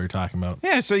no idea what you're talking about.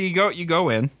 Yeah, so you go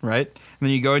in, right? And then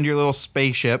you go into your little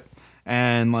spaceship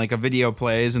and like a video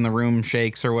plays and the room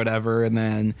shakes or whatever, and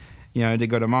then to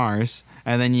go to Mars,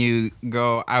 and then you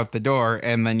go out the door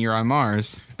and then you're on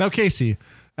Mars. Now, Casey,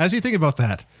 as you think about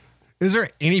that, is there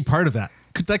any part of that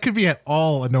that could be at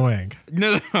all annoying?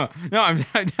 No, I'm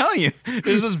telling you,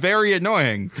 this is very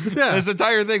annoying. Yeah. This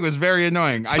entire thing was very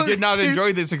annoying. So I did not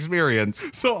enjoy this experience.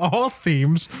 So all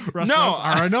themes restaurants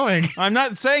are annoying. I'm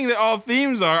not saying that all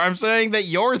themes are. I'm saying that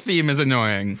your theme is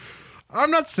annoying.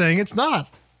 I'm not saying it's not.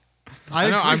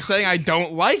 I'm saying I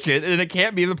don't like it, and it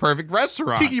can't be the perfect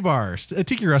restaurant. Tiki bars, a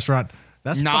tiki restaurant.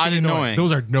 That's Not fucking annoying.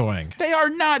 Those are annoying. They are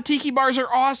not. Tiki bars are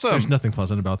awesome. There's nothing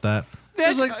pleasant about that.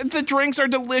 The drinks are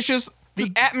delicious. The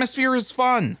atmosphere is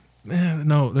fun.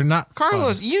 No, they're not.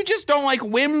 Carlos, fun. you just don't like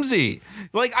whimsy.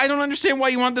 Like, I don't understand why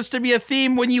you want this to be a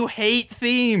theme when you hate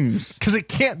themes. Because it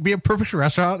can't be a perfect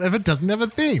restaurant if it doesn't have a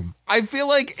theme. I feel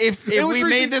like if we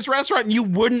made this restaurant, you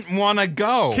wouldn't want to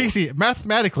go. Casey,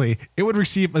 mathematically, it would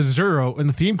receive a 0 in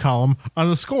the theme column on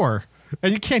the score.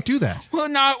 And you can't do that.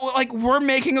 We're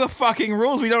making the fucking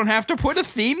rules. We don't have to put a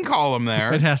theme column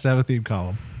there. It has to have a theme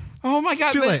column. Oh my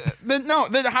God. too late. Then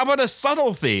how about a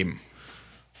subtle theme?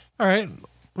 All right.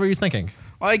 What are you thinking?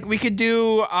 Like we could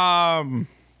do I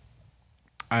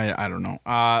don't know.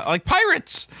 Like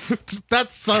pirates.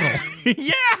 That's subtle.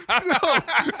 Yeah.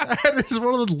 That is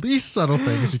one of the least subtle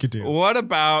things you could do. What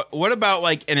about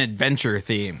like an adventure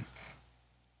theme?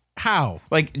 How?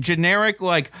 Like generic,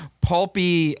 like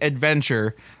pulpy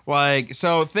adventure. Like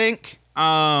so think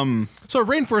So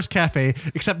Rainforest Cafe,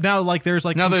 except now like there's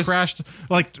like some there's crashed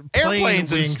like airplanes plane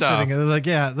and wings stuff. sitting. It's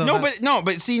like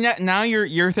but see now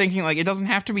you're thinking like it doesn't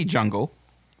have to be jungle.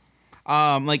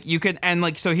 Like you can, and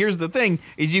like so here's the thing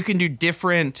is you can do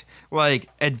different like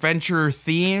adventure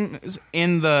themes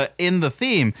in the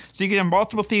theme, so you can have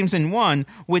multiple themes in one,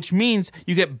 which means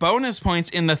you get bonus points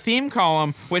in the theme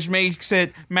column, which makes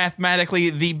it mathematically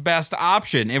the best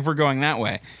option if we're going that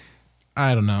way.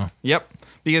 I don't know. Yep,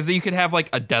 because you could have like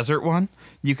a desert one,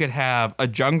 you could have a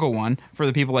jungle one for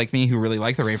the people like me who really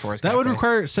like the Rainforest That would Cafe.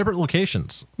 require separate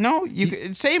locations, No, you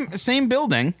could, same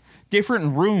building,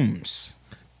 different rooms.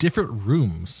 different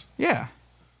rooms. Yeah.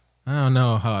 I don't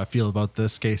know how I feel about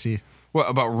this, Casey. What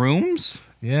about rooms?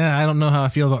 Yeah, I don't know how I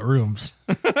feel about rooms.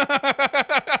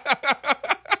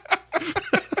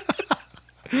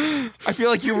 I feel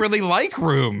like you really like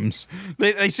rooms.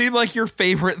 They seem like your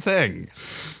favorite thing.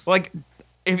 Like,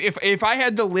 if I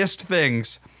had to list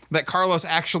things that Carlos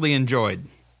actually enjoyed,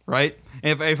 right?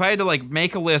 If I had to like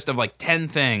make a list of like 10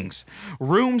 things,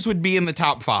 rooms would be in the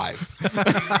top 5.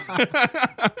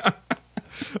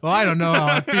 Well, I don't know how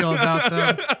I feel about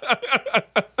them.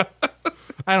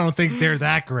 I don't think they're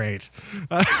that great.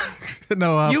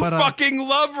 No, You but, fucking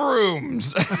love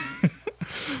rooms.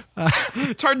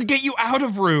 It's hard to get you out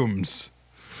of rooms.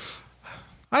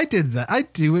 I did that. I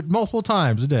do it multiple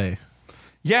times a day.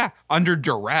 Yeah, under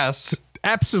duress.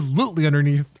 Absolutely under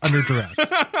duress.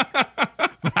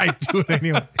 But I do it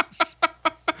anyways.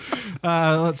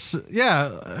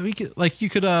 We could, like, you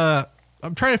could,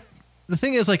 I'm trying to, the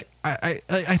thing is, like, I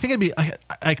think it'd be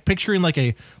like picturing like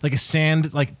a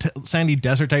sandy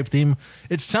desert type theme.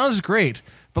 It sounds great,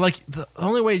 but like the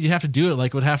only way you have to do it,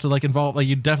 like, would have to like involve, like,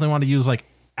 you definitely want to use like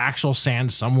actual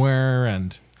sand somewhere.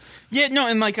 And Yeah, no,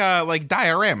 and like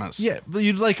dioramas. yeah, but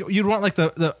you'd want like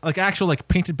the like actual like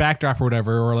painted backdrop or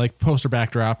whatever, or like poster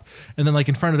backdrop, and then like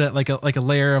in front of it like a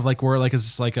layer of like where like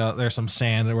it's like there's some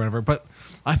sand or whatever. But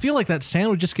I feel like that sand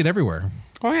would just get everywhere,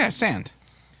 Oh yeah, sand.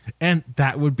 and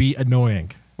that would be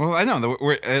annoying. Well, I know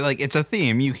we're like, it's a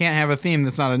theme. You can't have a theme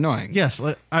that's not annoying. Yes,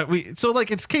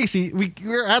 it's Casey.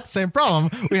 We're at the same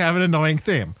problem. We have an annoying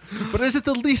theme, but is it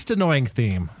the least annoying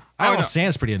theme? I know no.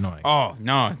 sand's pretty annoying. Oh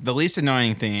no, the least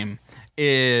annoying theme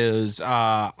is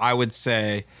I would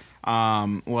say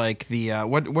like the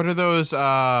what are those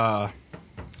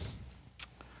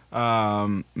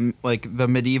like the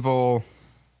medieval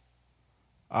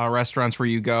restaurants where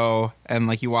you go and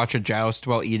like you watch a joust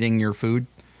while eating your food.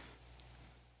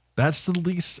 That's the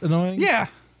least annoying. Yeah,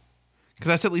 because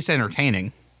that's at least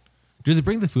entertaining. Do they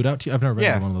bring the food out to you? I've never been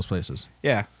Yeah. to one of those places.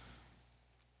 Yeah.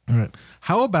 All right.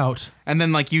 How about And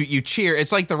then like you cheer.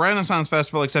 It's like the Renaissance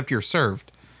Festival except you're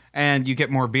served and you get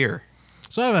more beer.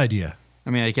 so I have an idea. I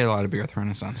mean, I get a lot of beer at the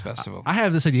Renaissance Festival. I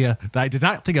have this idea that I did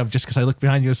not think of just because I looked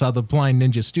behind you and saw the Blind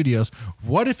Ninja Studios.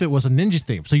 What if it was a ninja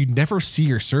theme so you never see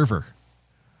your server?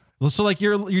 So like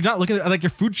you're not looking at, like,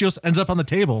 your food just ends up on the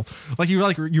table. Like you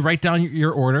write down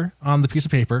your order on the piece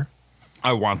of paper,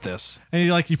 I want this. and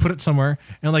you put it somewhere,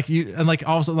 and like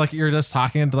all of a sudden, like, you're just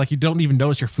talking, and like you don't even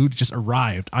notice your food just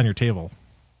arrived on your table.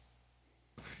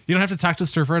 You don't have to talk to the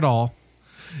server at all.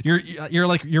 You're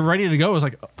ready to go. It's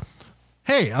like,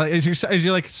 hey, as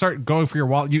you like start going for your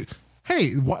wallet,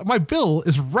 my bill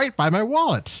is right by my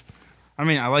wallet. I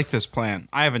mean, I like this plan.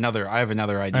 I have another idea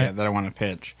Right. that I want to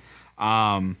pitch.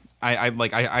 I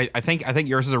think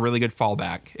yours is a really good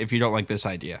fallback if you don't like this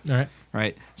idea. All right.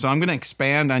 Right. So I'm going to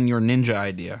expand on your ninja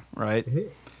idea. Right.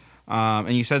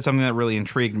 And you said something that really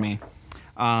intrigued me.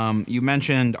 You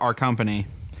mentioned our company,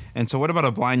 and so what about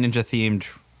a Blind Ninja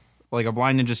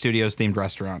Studios themed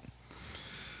restaurant?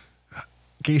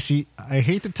 Casey, I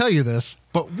hate to tell you this,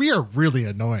 but we are really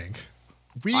annoying.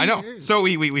 I know. So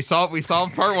we solved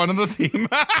part one of the theme.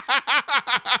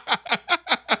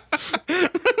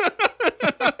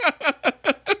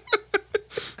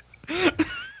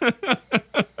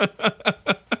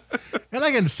 And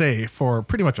I can say for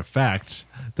pretty much a fact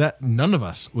that none of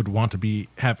us would want to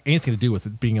have anything to do with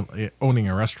it owning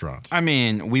a restaurant. I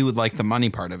mean, we would like the money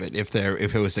part of it if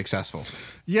it was successful.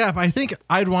 Yeah, but I think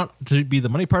I'd want to be the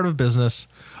money part of business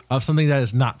of something that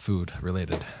is not food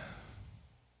related.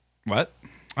 What?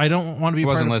 I don't want to be.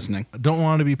 Wasn't listening. Don't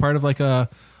want to be part of like a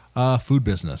food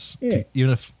business. Yeah.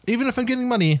 Even if I'm getting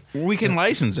money. We can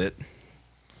license it.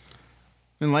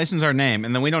 And license our name,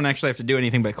 and then we don't actually have to do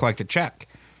anything but collect a check.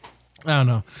 I don't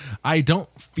know. I don't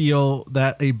feel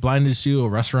that a Blind Studio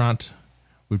restaurant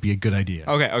would be a good idea.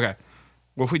 Okay.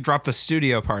 Well, if we drop the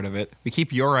studio part of it, we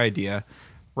keep your idea,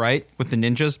 right, with the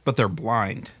ninjas, but they're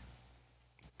blind.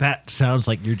 That sounds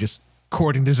like you're just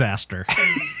courting disaster.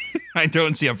 I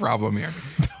don't see a problem here.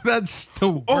 That's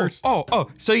the worst. Oh.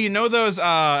 So you know those?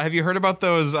 Have you heard about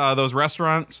those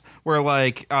restaurants where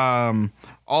like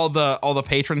all the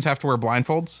patrons have to wear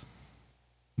blindfolds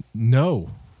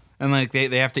No. and like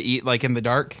they have to eat like in the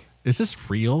dark? Is this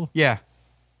real? Yeah.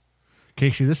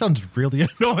 Casey, this sounds really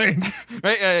annoying.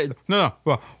 Right? No.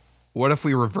 Well, what if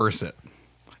we reverse it?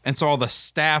 And so all the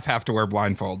staff have to wear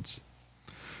blindfolds.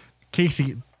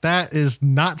 Casey, that is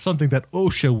not something that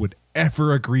OSHA would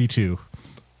ever agree to.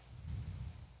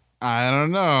 I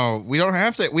don't know. We don't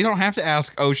have to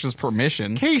ask OSHA's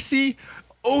permission. Casey,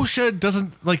 OSHA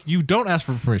doesn't, like, you don't ask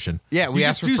for permission. Yeah, we You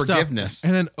ask just for do stuff, forgiveness.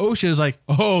 and then OSHA is like,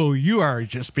 oh, you are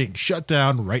just being shut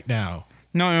down right now.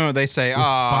 No, they say,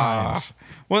 fines.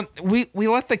 Well, we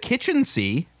let the kitchen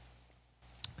see.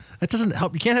 That doesn't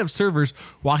help. You can't have servers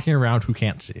walking around who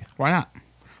can't see. Why not?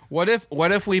 What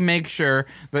if we make sure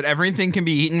that everything can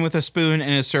be eaten with a spoon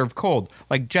and is served cold,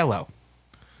 like Jell-O?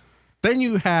 Then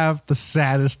you have the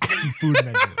saddest food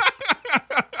menu,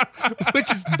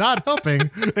 which is not helping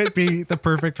it be the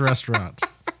perfect restaurant.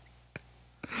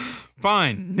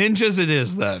 Fine, ninjas it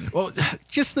is then. Well,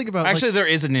 just think about Actually, there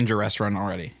is a ninja restaurant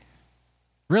already.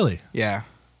 really, Yeah.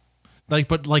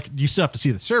 but you still have to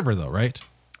see the server though, right?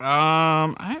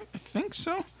 I think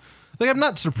so. Like, I'm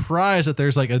not surprised that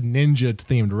there's like a ninja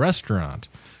themed restaurant,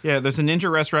 Yeah, there's a ninja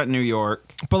restaurant in New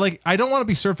York. but like, I don't want to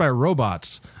be served by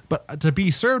robots, but to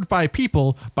be served by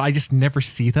people, but I just never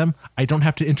see them. I don't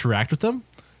have to interact with them.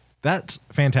 That's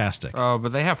fantastic. Oh,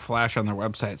 but they have Flash on their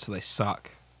website, so they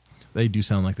suck. They do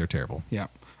sound like they're terrible. Yeah.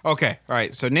 Okay. All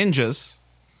right. So ninjas,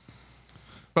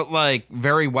 but like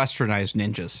very westernized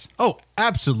ninjas. Oh,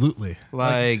 absolutely.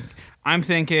 Like I'm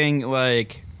thinking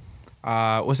like,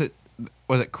 was it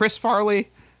Chris Farley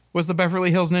was the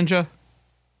Beverly Hills Ninja?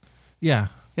 Yeah.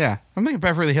 Yeah, I'm thinking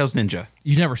Beverly Hills Ninja.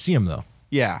 You never see them though.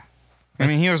 Yeah. I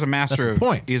mean, he was a master that's the of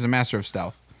point. He was a master of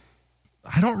stealth.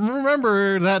 I don't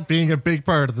remember that being a big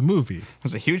part of the movie. It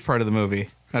was a huge part of the movie.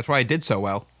 That's why it did so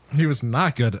well. He was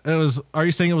not good. It was. Are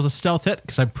you saying it was a stealth hit?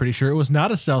 Because I'm pretty sure it was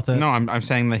not a stealth hit. No, I'm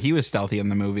saying that he was stealthy in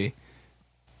the movie.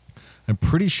 I'm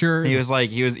pretty sure He was like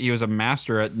he was a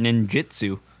master at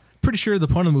ninjutsu. pretty sure the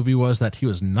point of the movie was that he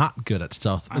was not good at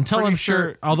stealth until pretty I'm sure.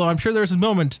 sure- Although I'm sure there's a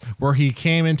moment where he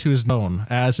came into his own,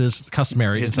 as is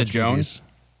customary in His such Jones? movies.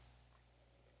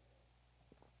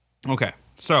 Okay,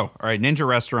 so all right, ninja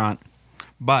restaurant,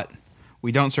 but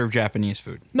we don't serve Japanese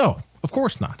food. No, of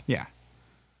course not. Yeah,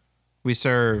 we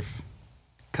serve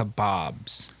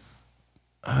kebabs.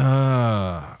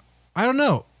 I don't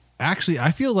know. Actually,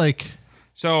 I feel like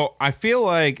So I feel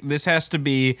like this has to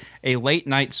be a late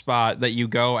night spot that you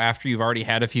go after you've already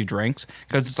had a few drinks,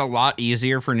 because it's a lot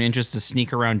easier for ninjas to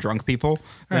sneak around drunk people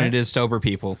than Right. it is sober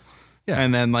people. Yeah.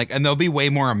 And then and they'll be way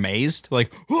more amazed,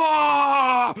 like,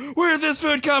 "Ah, where did this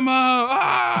food come out?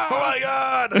 Ah! oh my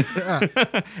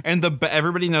god. And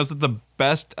everybody knows that the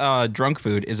best drunk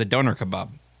food is a doner kebab.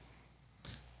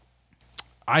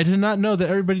 I did not know that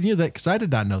everybody knew that because I did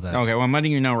not know that. Okay, well, I'm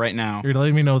letting you know right now You're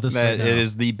letting me know this that right now. it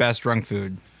is the best drunk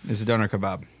food is a doner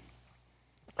kebab.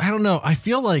 I don't know. I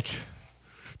feel like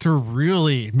to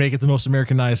really make it the most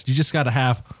Americanized, you just got to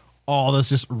have all this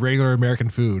just regular American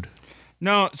food.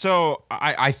 No, so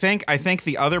I think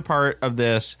the other part of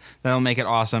this that'll make it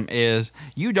awesome is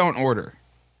you don't order.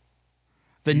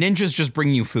 The ninjas just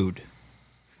bring you food.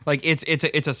 Like it's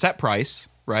a set price,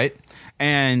 right?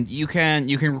 And you can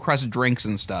request drinks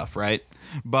and stuff, right?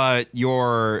 But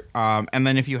and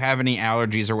then if you have any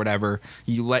allergies or whatever,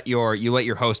 you let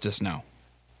your hostess know,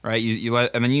 right? You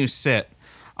let, and then you sit.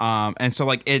 And so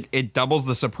like it doubles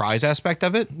the surprise aspect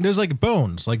of it. There's like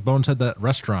Bones. Like Bones had that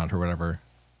restaurant or whatever.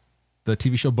 The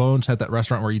TV show Bones had that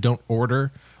restaurant where you don't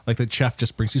order. Like the chef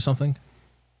just brings you something.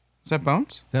 Is that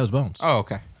Bones? That was Bones. Oh,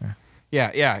 okay.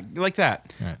 Yeah, like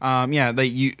that. Right.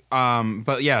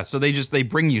 But yeah, so they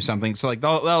bring you something. So like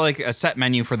they'll like a set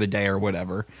menu for the day or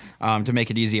whatever, to make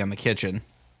it easy on the kitchen.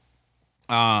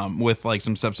 With like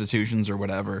some substitutions or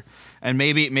whatever. And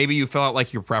maybe you fill out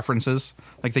like your preferences.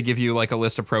 Like they give you like a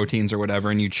list of proteins or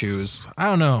whatever and you choose. I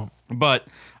don't know. But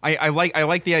I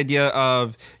like the idea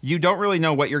of you don't really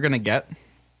know what you're gonna get,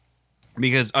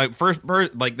 because first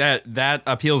like that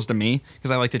appeals to me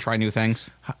because I like to try new things.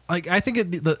 Like I think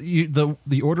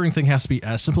the ordering thing has to be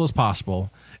as simple as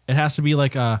possible. It has to be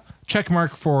like a check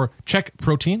mark for check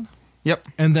protein, Yep.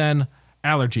 and then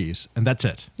allergies, and that's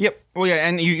it. Yep. Well, yeah,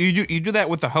 and you do that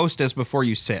with the hostess before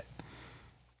you sit.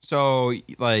 So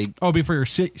like Oh, before you're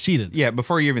seated. yeah,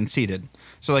 before you're even seated.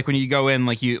 So like when you go in,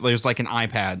 like there's like an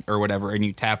iPad or whatever, and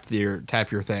you tap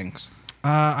your things.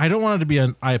 I don't want it to be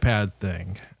an iPad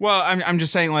thing. Well, I'm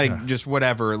just saying like just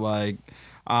whatever like.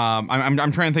 I'm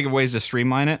trying to think of ways to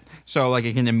streamline it so like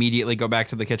it can immediately go back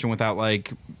to the kitchen without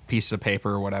like pieces of paper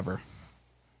or whatever.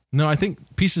 No, I think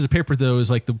pieces of paper though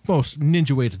is like the most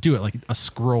ninja way to do it, like a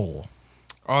scroll.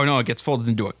 Oh no, it gets folded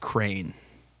into a crane.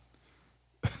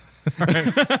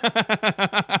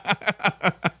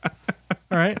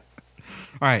 All right.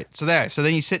 All right, so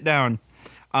then you sit down,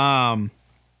 but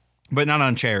not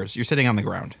on chairs. You're sitting on the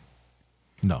ground.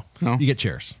 No. No? You get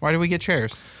chairs. Why do we get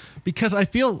chairs? Because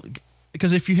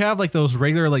if you have like those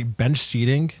regular like bench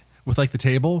seating with like the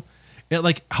table, it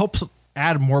like helps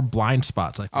add more blind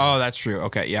spots. I feel. Oh, that's true.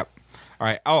 Okay, yep. All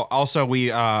right. Oh, also we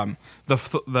the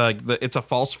it's a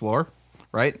false floor,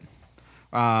 right?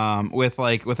 With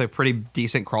a pretty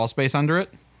decent crawl space under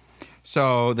it,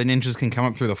 so the ninjas can come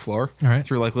up through the floor, All right.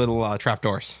 through like little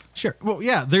trapdoors. Sure. Well,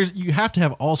 yeah. You have to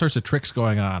have all sorts of tricks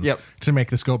going on. Yep. To make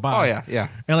this go by. Oh yeah,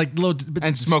 And like little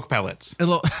and smoke pellets. and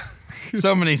little,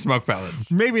 So many smoke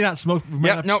pellets. maybe not smoke.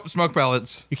 Yep. Nope. Smoke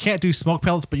pellets. You can't do smoke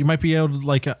pellets, but you might be able to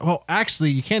like. Well,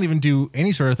 actually, you can't even do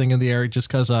any sort of thing in the air just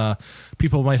because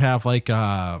people might have like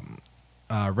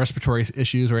respiratory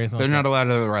issues or anything. They're like not that. allowed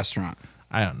at the restaurant.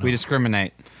 I don't know. We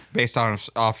discriminate based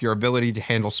off your ability to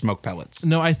handle smoke pellets.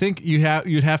 No, I think you'd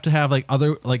have to have like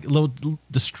other like little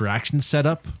distractions set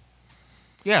up.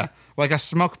 Yeah. Like a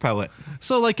smoke pellet.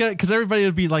 So like, because everybody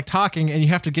would be like talking, and you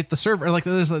have to get the server. Like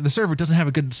the server doesn't have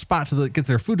a good spot to get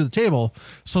their food to the table.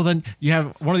 So then you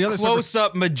have one of the other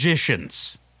Close-up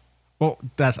magicians. Well,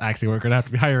 that's actually what we're gonna have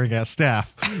to be hiring as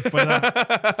staff.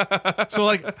 But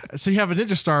so you have a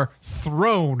ninja star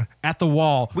thrown at the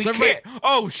wall. We So can't.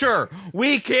 Oh, sure.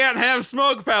 We can't have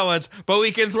smoke pellets, but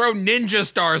we can throw ninja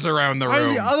stars around the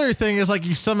room. The other thing is like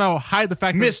you somehow hide the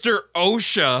fact that Mr.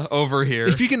 OSHA over here.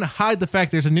 if you can hide the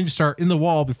fact there's a ninja star in the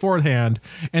wall beforehand,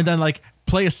 and then like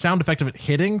play a sound effect of it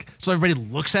hitting, so everybody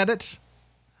looks at it,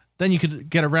 then you could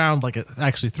get around like it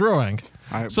actually throwing.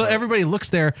 So everybody looks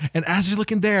there, and as you're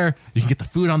looking there, you can get the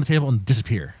food on the table and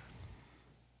disappear.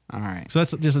 All right. So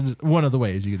that's just one of the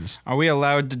ways you can just. Are we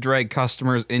allowed to drag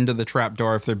customers into the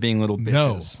trapdoor if they're being little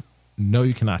bitches? No,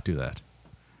 you cannot do that.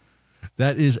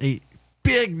 That is a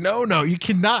big no. You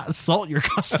cannot assault your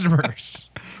customers.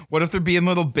 What if they're being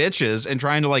little bitches and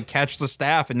trying to like catch the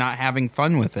staff and not having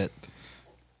fun with it?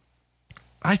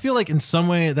 I feel like in some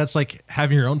way that's like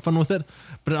having your own fun with it,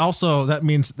 but also that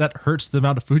means that hurts the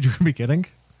amount of food you're gonna be getting.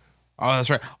 Oh, that's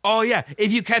right. Oh, yeah.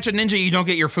 If you catch a ninja, you don't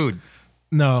get your food.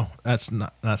 No, that's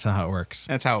not how it works.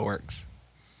 That's how it works.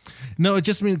 No, it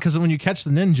just means because when you catch the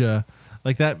ninja,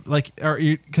 like that, like, or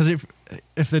because if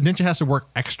the ninja has to work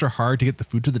extra hard to get the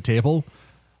food to the table,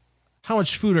 how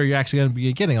much food are you actually going to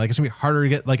be getting? Like, it's going to be harder to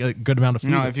get like a good amount of food.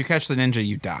 No, if you catch the ninja,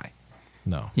 you die.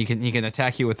 No, He can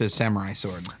attack you with his samurai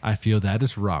sword. I feel that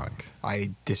is wrong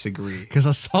I disagree. because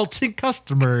assaulting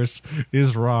customers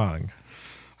is wrong.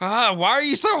 Why are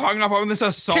you so hung up on this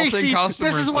assaulting Casey,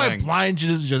 customers this is why thing? Blind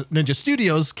Ninja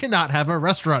Studios cannot have a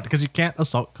restaurant because you can't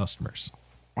assault customers.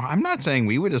 Well, I'm not saying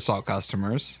we would assault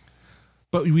customers.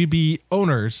 But we'd be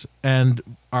owners, and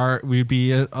we'd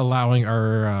be allowing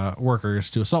our workers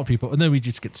to assault people, and then we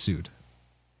just get sued.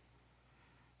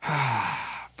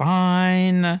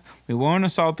 Fine. We won't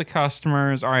assault the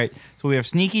customers. All right. So we have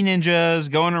sneaky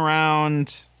ninjas going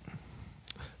around.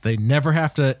 People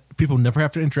never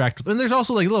have to interact with. And there's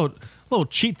also like little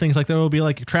cheat things, like there will be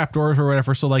like trapdoors or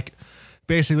whatever. So like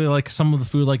basically like some of the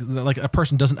food, like a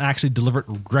person doesn't actually deliver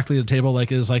it directly to the table.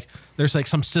 Like is like there's like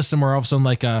some system where all of a sudden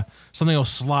like something will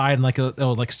slide and like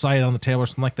it'll like slide on the table or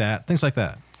something like that. Things like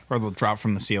that. Or they'll drop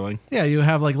from the ceiling. Yeah, you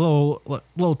have like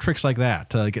little tricks like that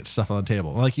to get stuff on the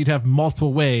table. Like you'd have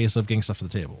multiple ways of getting stuff to the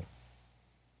table.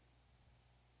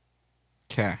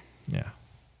 Okay. Yeah.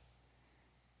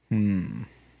 And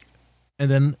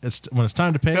then when it's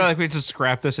time to pay. I feel like we just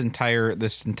scrap this entire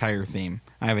theme.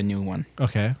 I have a new one.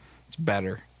 Okay. It's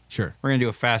better. Sure. We're gonna do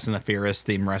a Fast and the Furious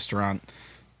themed restaurant,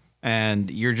 and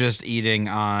you're just eating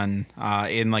on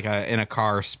in a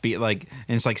car and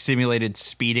it's like simulated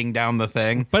speeding down the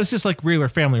thing. But it's just like regular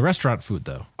family restaurant food,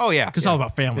 though. Oh yeah, Because it's all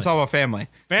about family. It's all about family.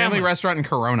 Family restaurant in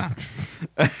Corona.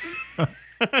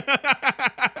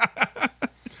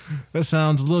 That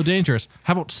sounds a little dangerous.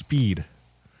 How about speed?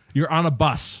 You're on a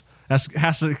bus.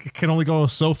 Can only go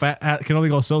so fast. Can only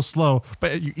go so slow.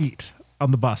 But you eat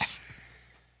on the bus.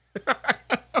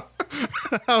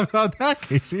 How about that,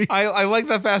 Casey? I like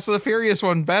the Fast and the Furious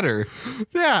one better.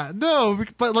 Yeah, no,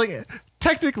 but like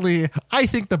technically, I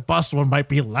think the bus one might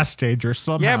be less dangerous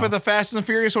somehow. Yeah, but the Fast and the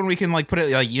Furious one, we can like put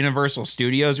it like Universal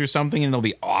Studios or something, and it'll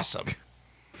be awesome.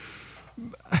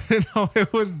 No,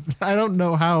 it would. I don't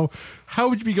know how. How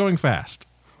would you be going fast?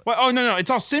 Well, oh no,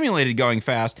 it's all simulated going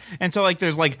fast, and so like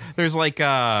there's so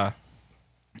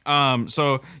it's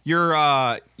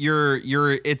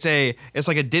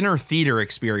like a dinner theater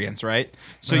experience, right?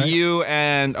 So Right. You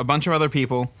and a bunch of other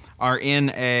people are in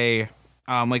a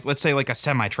like let's say like a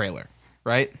semi trailer,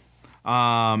 right?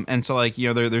 And so like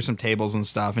there's some tables and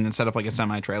stuff, and it's set up like a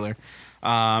semi trailer,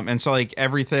 and so like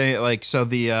everything like so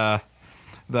the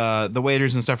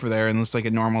waiters and stuff are there, and it's like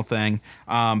a normal thing.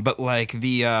 But like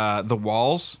the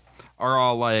walls are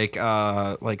all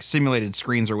like simulated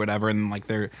screens or whatever, and like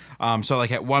they're so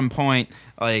like at one point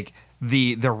like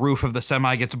the roof of the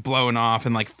semi gets blown off,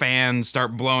 and like fans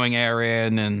start blowing air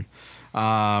in, and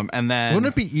then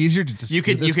Wouldn't it be easier to just you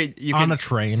could on a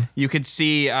train? You could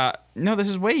see no, this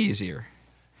is way easier.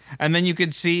 And then you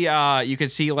could see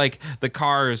like the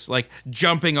cars like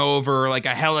jumping over like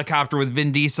a helicopter with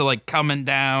Vin Diesel like coming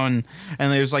down,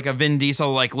 and there's like a Vin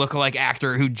Diesel like lookalike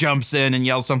actor who jumps in and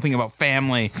yells something about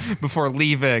family before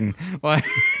leaving. Like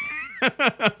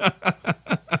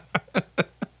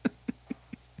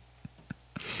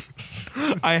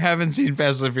I haven't seen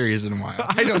Fast and the Furious in a while,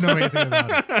 I don't know anything about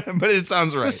it. but it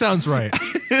sounds right. This sounds right.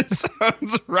 It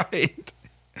sounds right.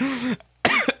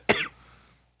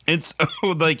 It's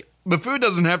like the food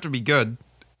doesn't have to be good.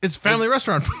 It's family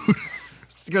restaurant food.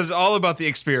 It's because it's all about the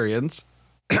experience.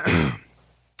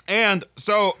 And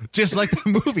so, Just like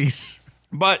the movies.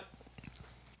 but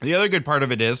The other good part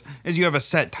of it is you have a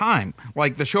set time.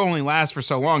 Like the show only lasts for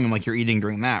so long, and like you're eating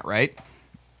during that, right?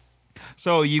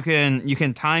 So you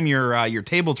can time your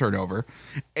table turnover,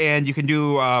 and you can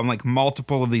do like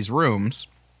multiple of these rooms,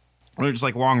 or just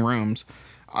like long rooms,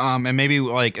 and maybe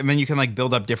like, and then you can like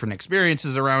build up different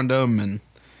experiences around them and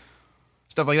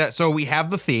stuff like that. So we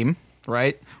have the theme.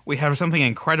 Right? We have something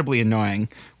incredibly annoying,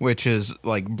 which is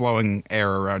like blowing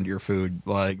air around your food.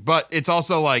 Like, but it's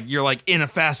also like you're like in a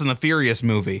Fast and the Furious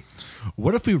movie.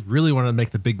 What if we really wanted to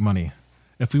make the big money?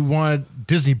 If we wanted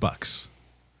Disney bucks,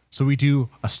 so we do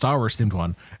a Star Wars themed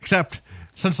one. Except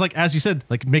since, like as you said,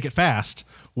 like make it fast.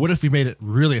 What if we made it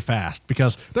really fast?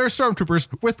 Because there are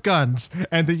stormtroopers with guns,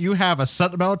 and that you have a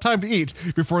set amount of time to eat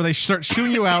before they start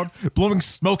shooting you out, blowing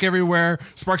smoke everywhere.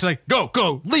 Sparks are like,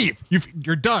 go, leave.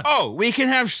 You're done. Oh, we can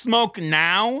have smoke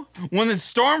now? When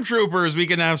it's stormtroopers, we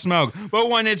can have smoke. But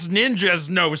when it's ninjas,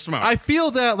 no smoke. I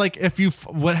feel that like if you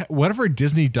whatever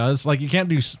Disney does, like you can't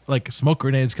do like smoke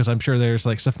grenades because I'm sure there's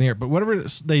like stuff in the air. But whatever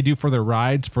they do for their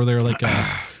rides, for their like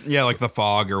yeah, like the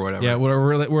fog or whatever. Yeah,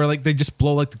 whatever. Where like they just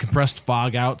blow like the compressed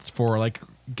fog out for like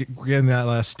getting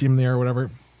that steam in the air or whatever.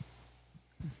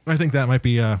 I think that might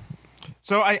be.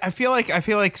 So I feel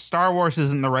like Star Wars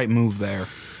isn't the right move there.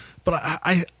 But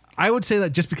I would say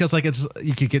that just because like it's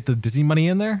you could get the Disney money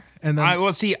in there, and then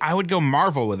I would go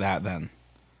Marvel with that then.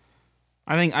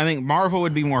 I think Marvel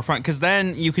would be more fun because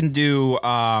then you can do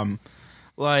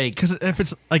like because if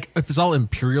it's all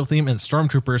Imperial theme and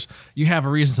Stormtroopers, you have a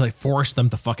reason to like force them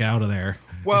the fuck out of there.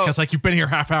 Well, because like you've been here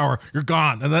half hour, you're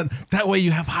gone, and then that way you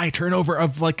have high turnover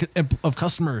of like of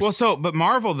customers. Well, but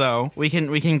Marvel though we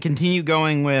can continue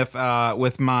going with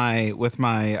my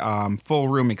full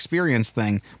room experience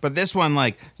thing, but this one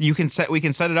like we can set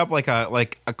it up like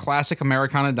a classic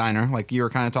Americana diner, like you were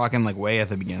kind of talking like way at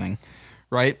the beginning,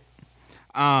 right?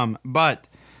 But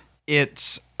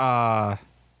it's are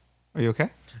you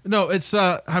okay? No, it's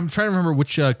I'm trying to remember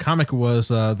which comic it was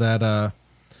that.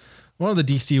 One of the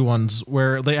DC ones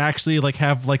where they actually like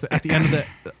have like at the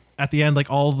end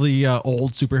like all the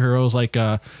old superheroes like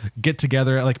get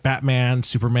together, like Batman,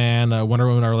 Superman, Wonder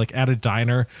Woman are like at a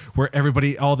diner where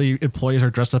all the employees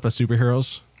are dressed up as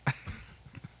superheroes.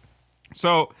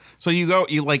 So you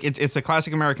like it's a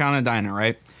classic Americana diner,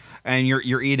 right? And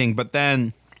you're eating, but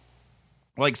then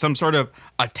like some sort of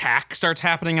attack starts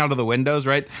happening out of the windows,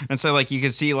 right? And so like you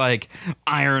can see like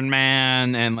Iron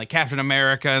Man and like Captain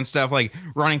America and stuff like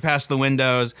running past the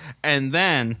windows, and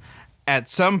then at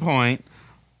some point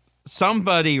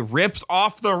somebody rips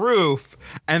off the roof,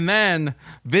 and then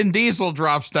Vin Diesel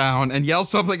drops down and yells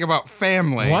something about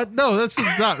family. What? No, that's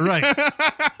not right.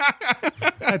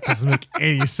 That doesn't make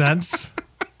any sense.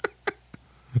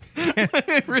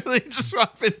 It really just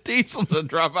want Vin Diesel to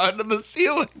drop out of the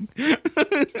ceiling.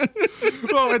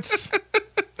 Well, it's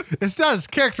not his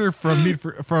character from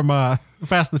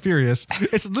Fast and the Furious.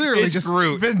 It's literally It's just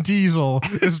Groot. Vin Diesel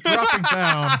is dropping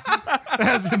down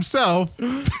as himself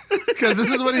because this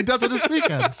is what he does on his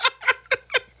weekends.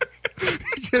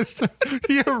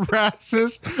 He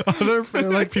harasses other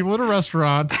like people in a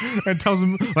restaurant and tells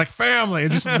them like family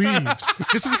and just leaves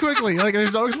just as quickly. Like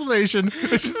there's no explanation.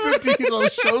 It's just Vin Diesel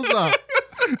shows up,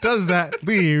 does that,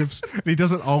 leaves, and he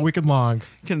does it all weekend long.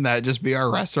 Can that just be our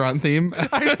restaurant theme?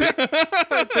 I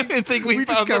think we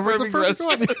found discovered the perfect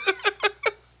one.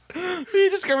 We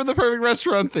discovered the perfect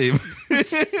restaurant theme.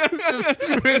 It's just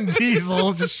Vin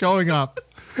Diesel just showing up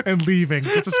and leaving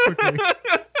just as quickly.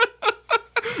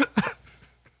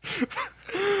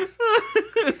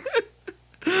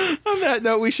 On that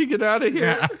note, we should get out of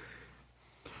here. Yeah.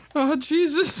 Oh,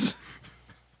 Jesus.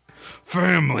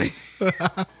 Family.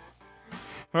 All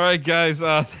right, guys.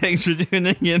 Thanks for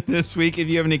tuning in this week. If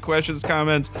you have any questions,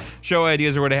 comments, show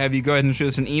ideas, or what have you, go ahead and shoot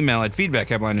us an email at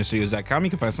feedback@blindnewstudios.com. You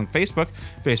can find us on Facebook,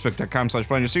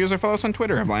 facebook.com/blindnewstudios, or follow us on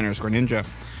Twitter @blind_ninja.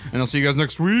 And I'll see you guys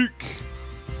next week.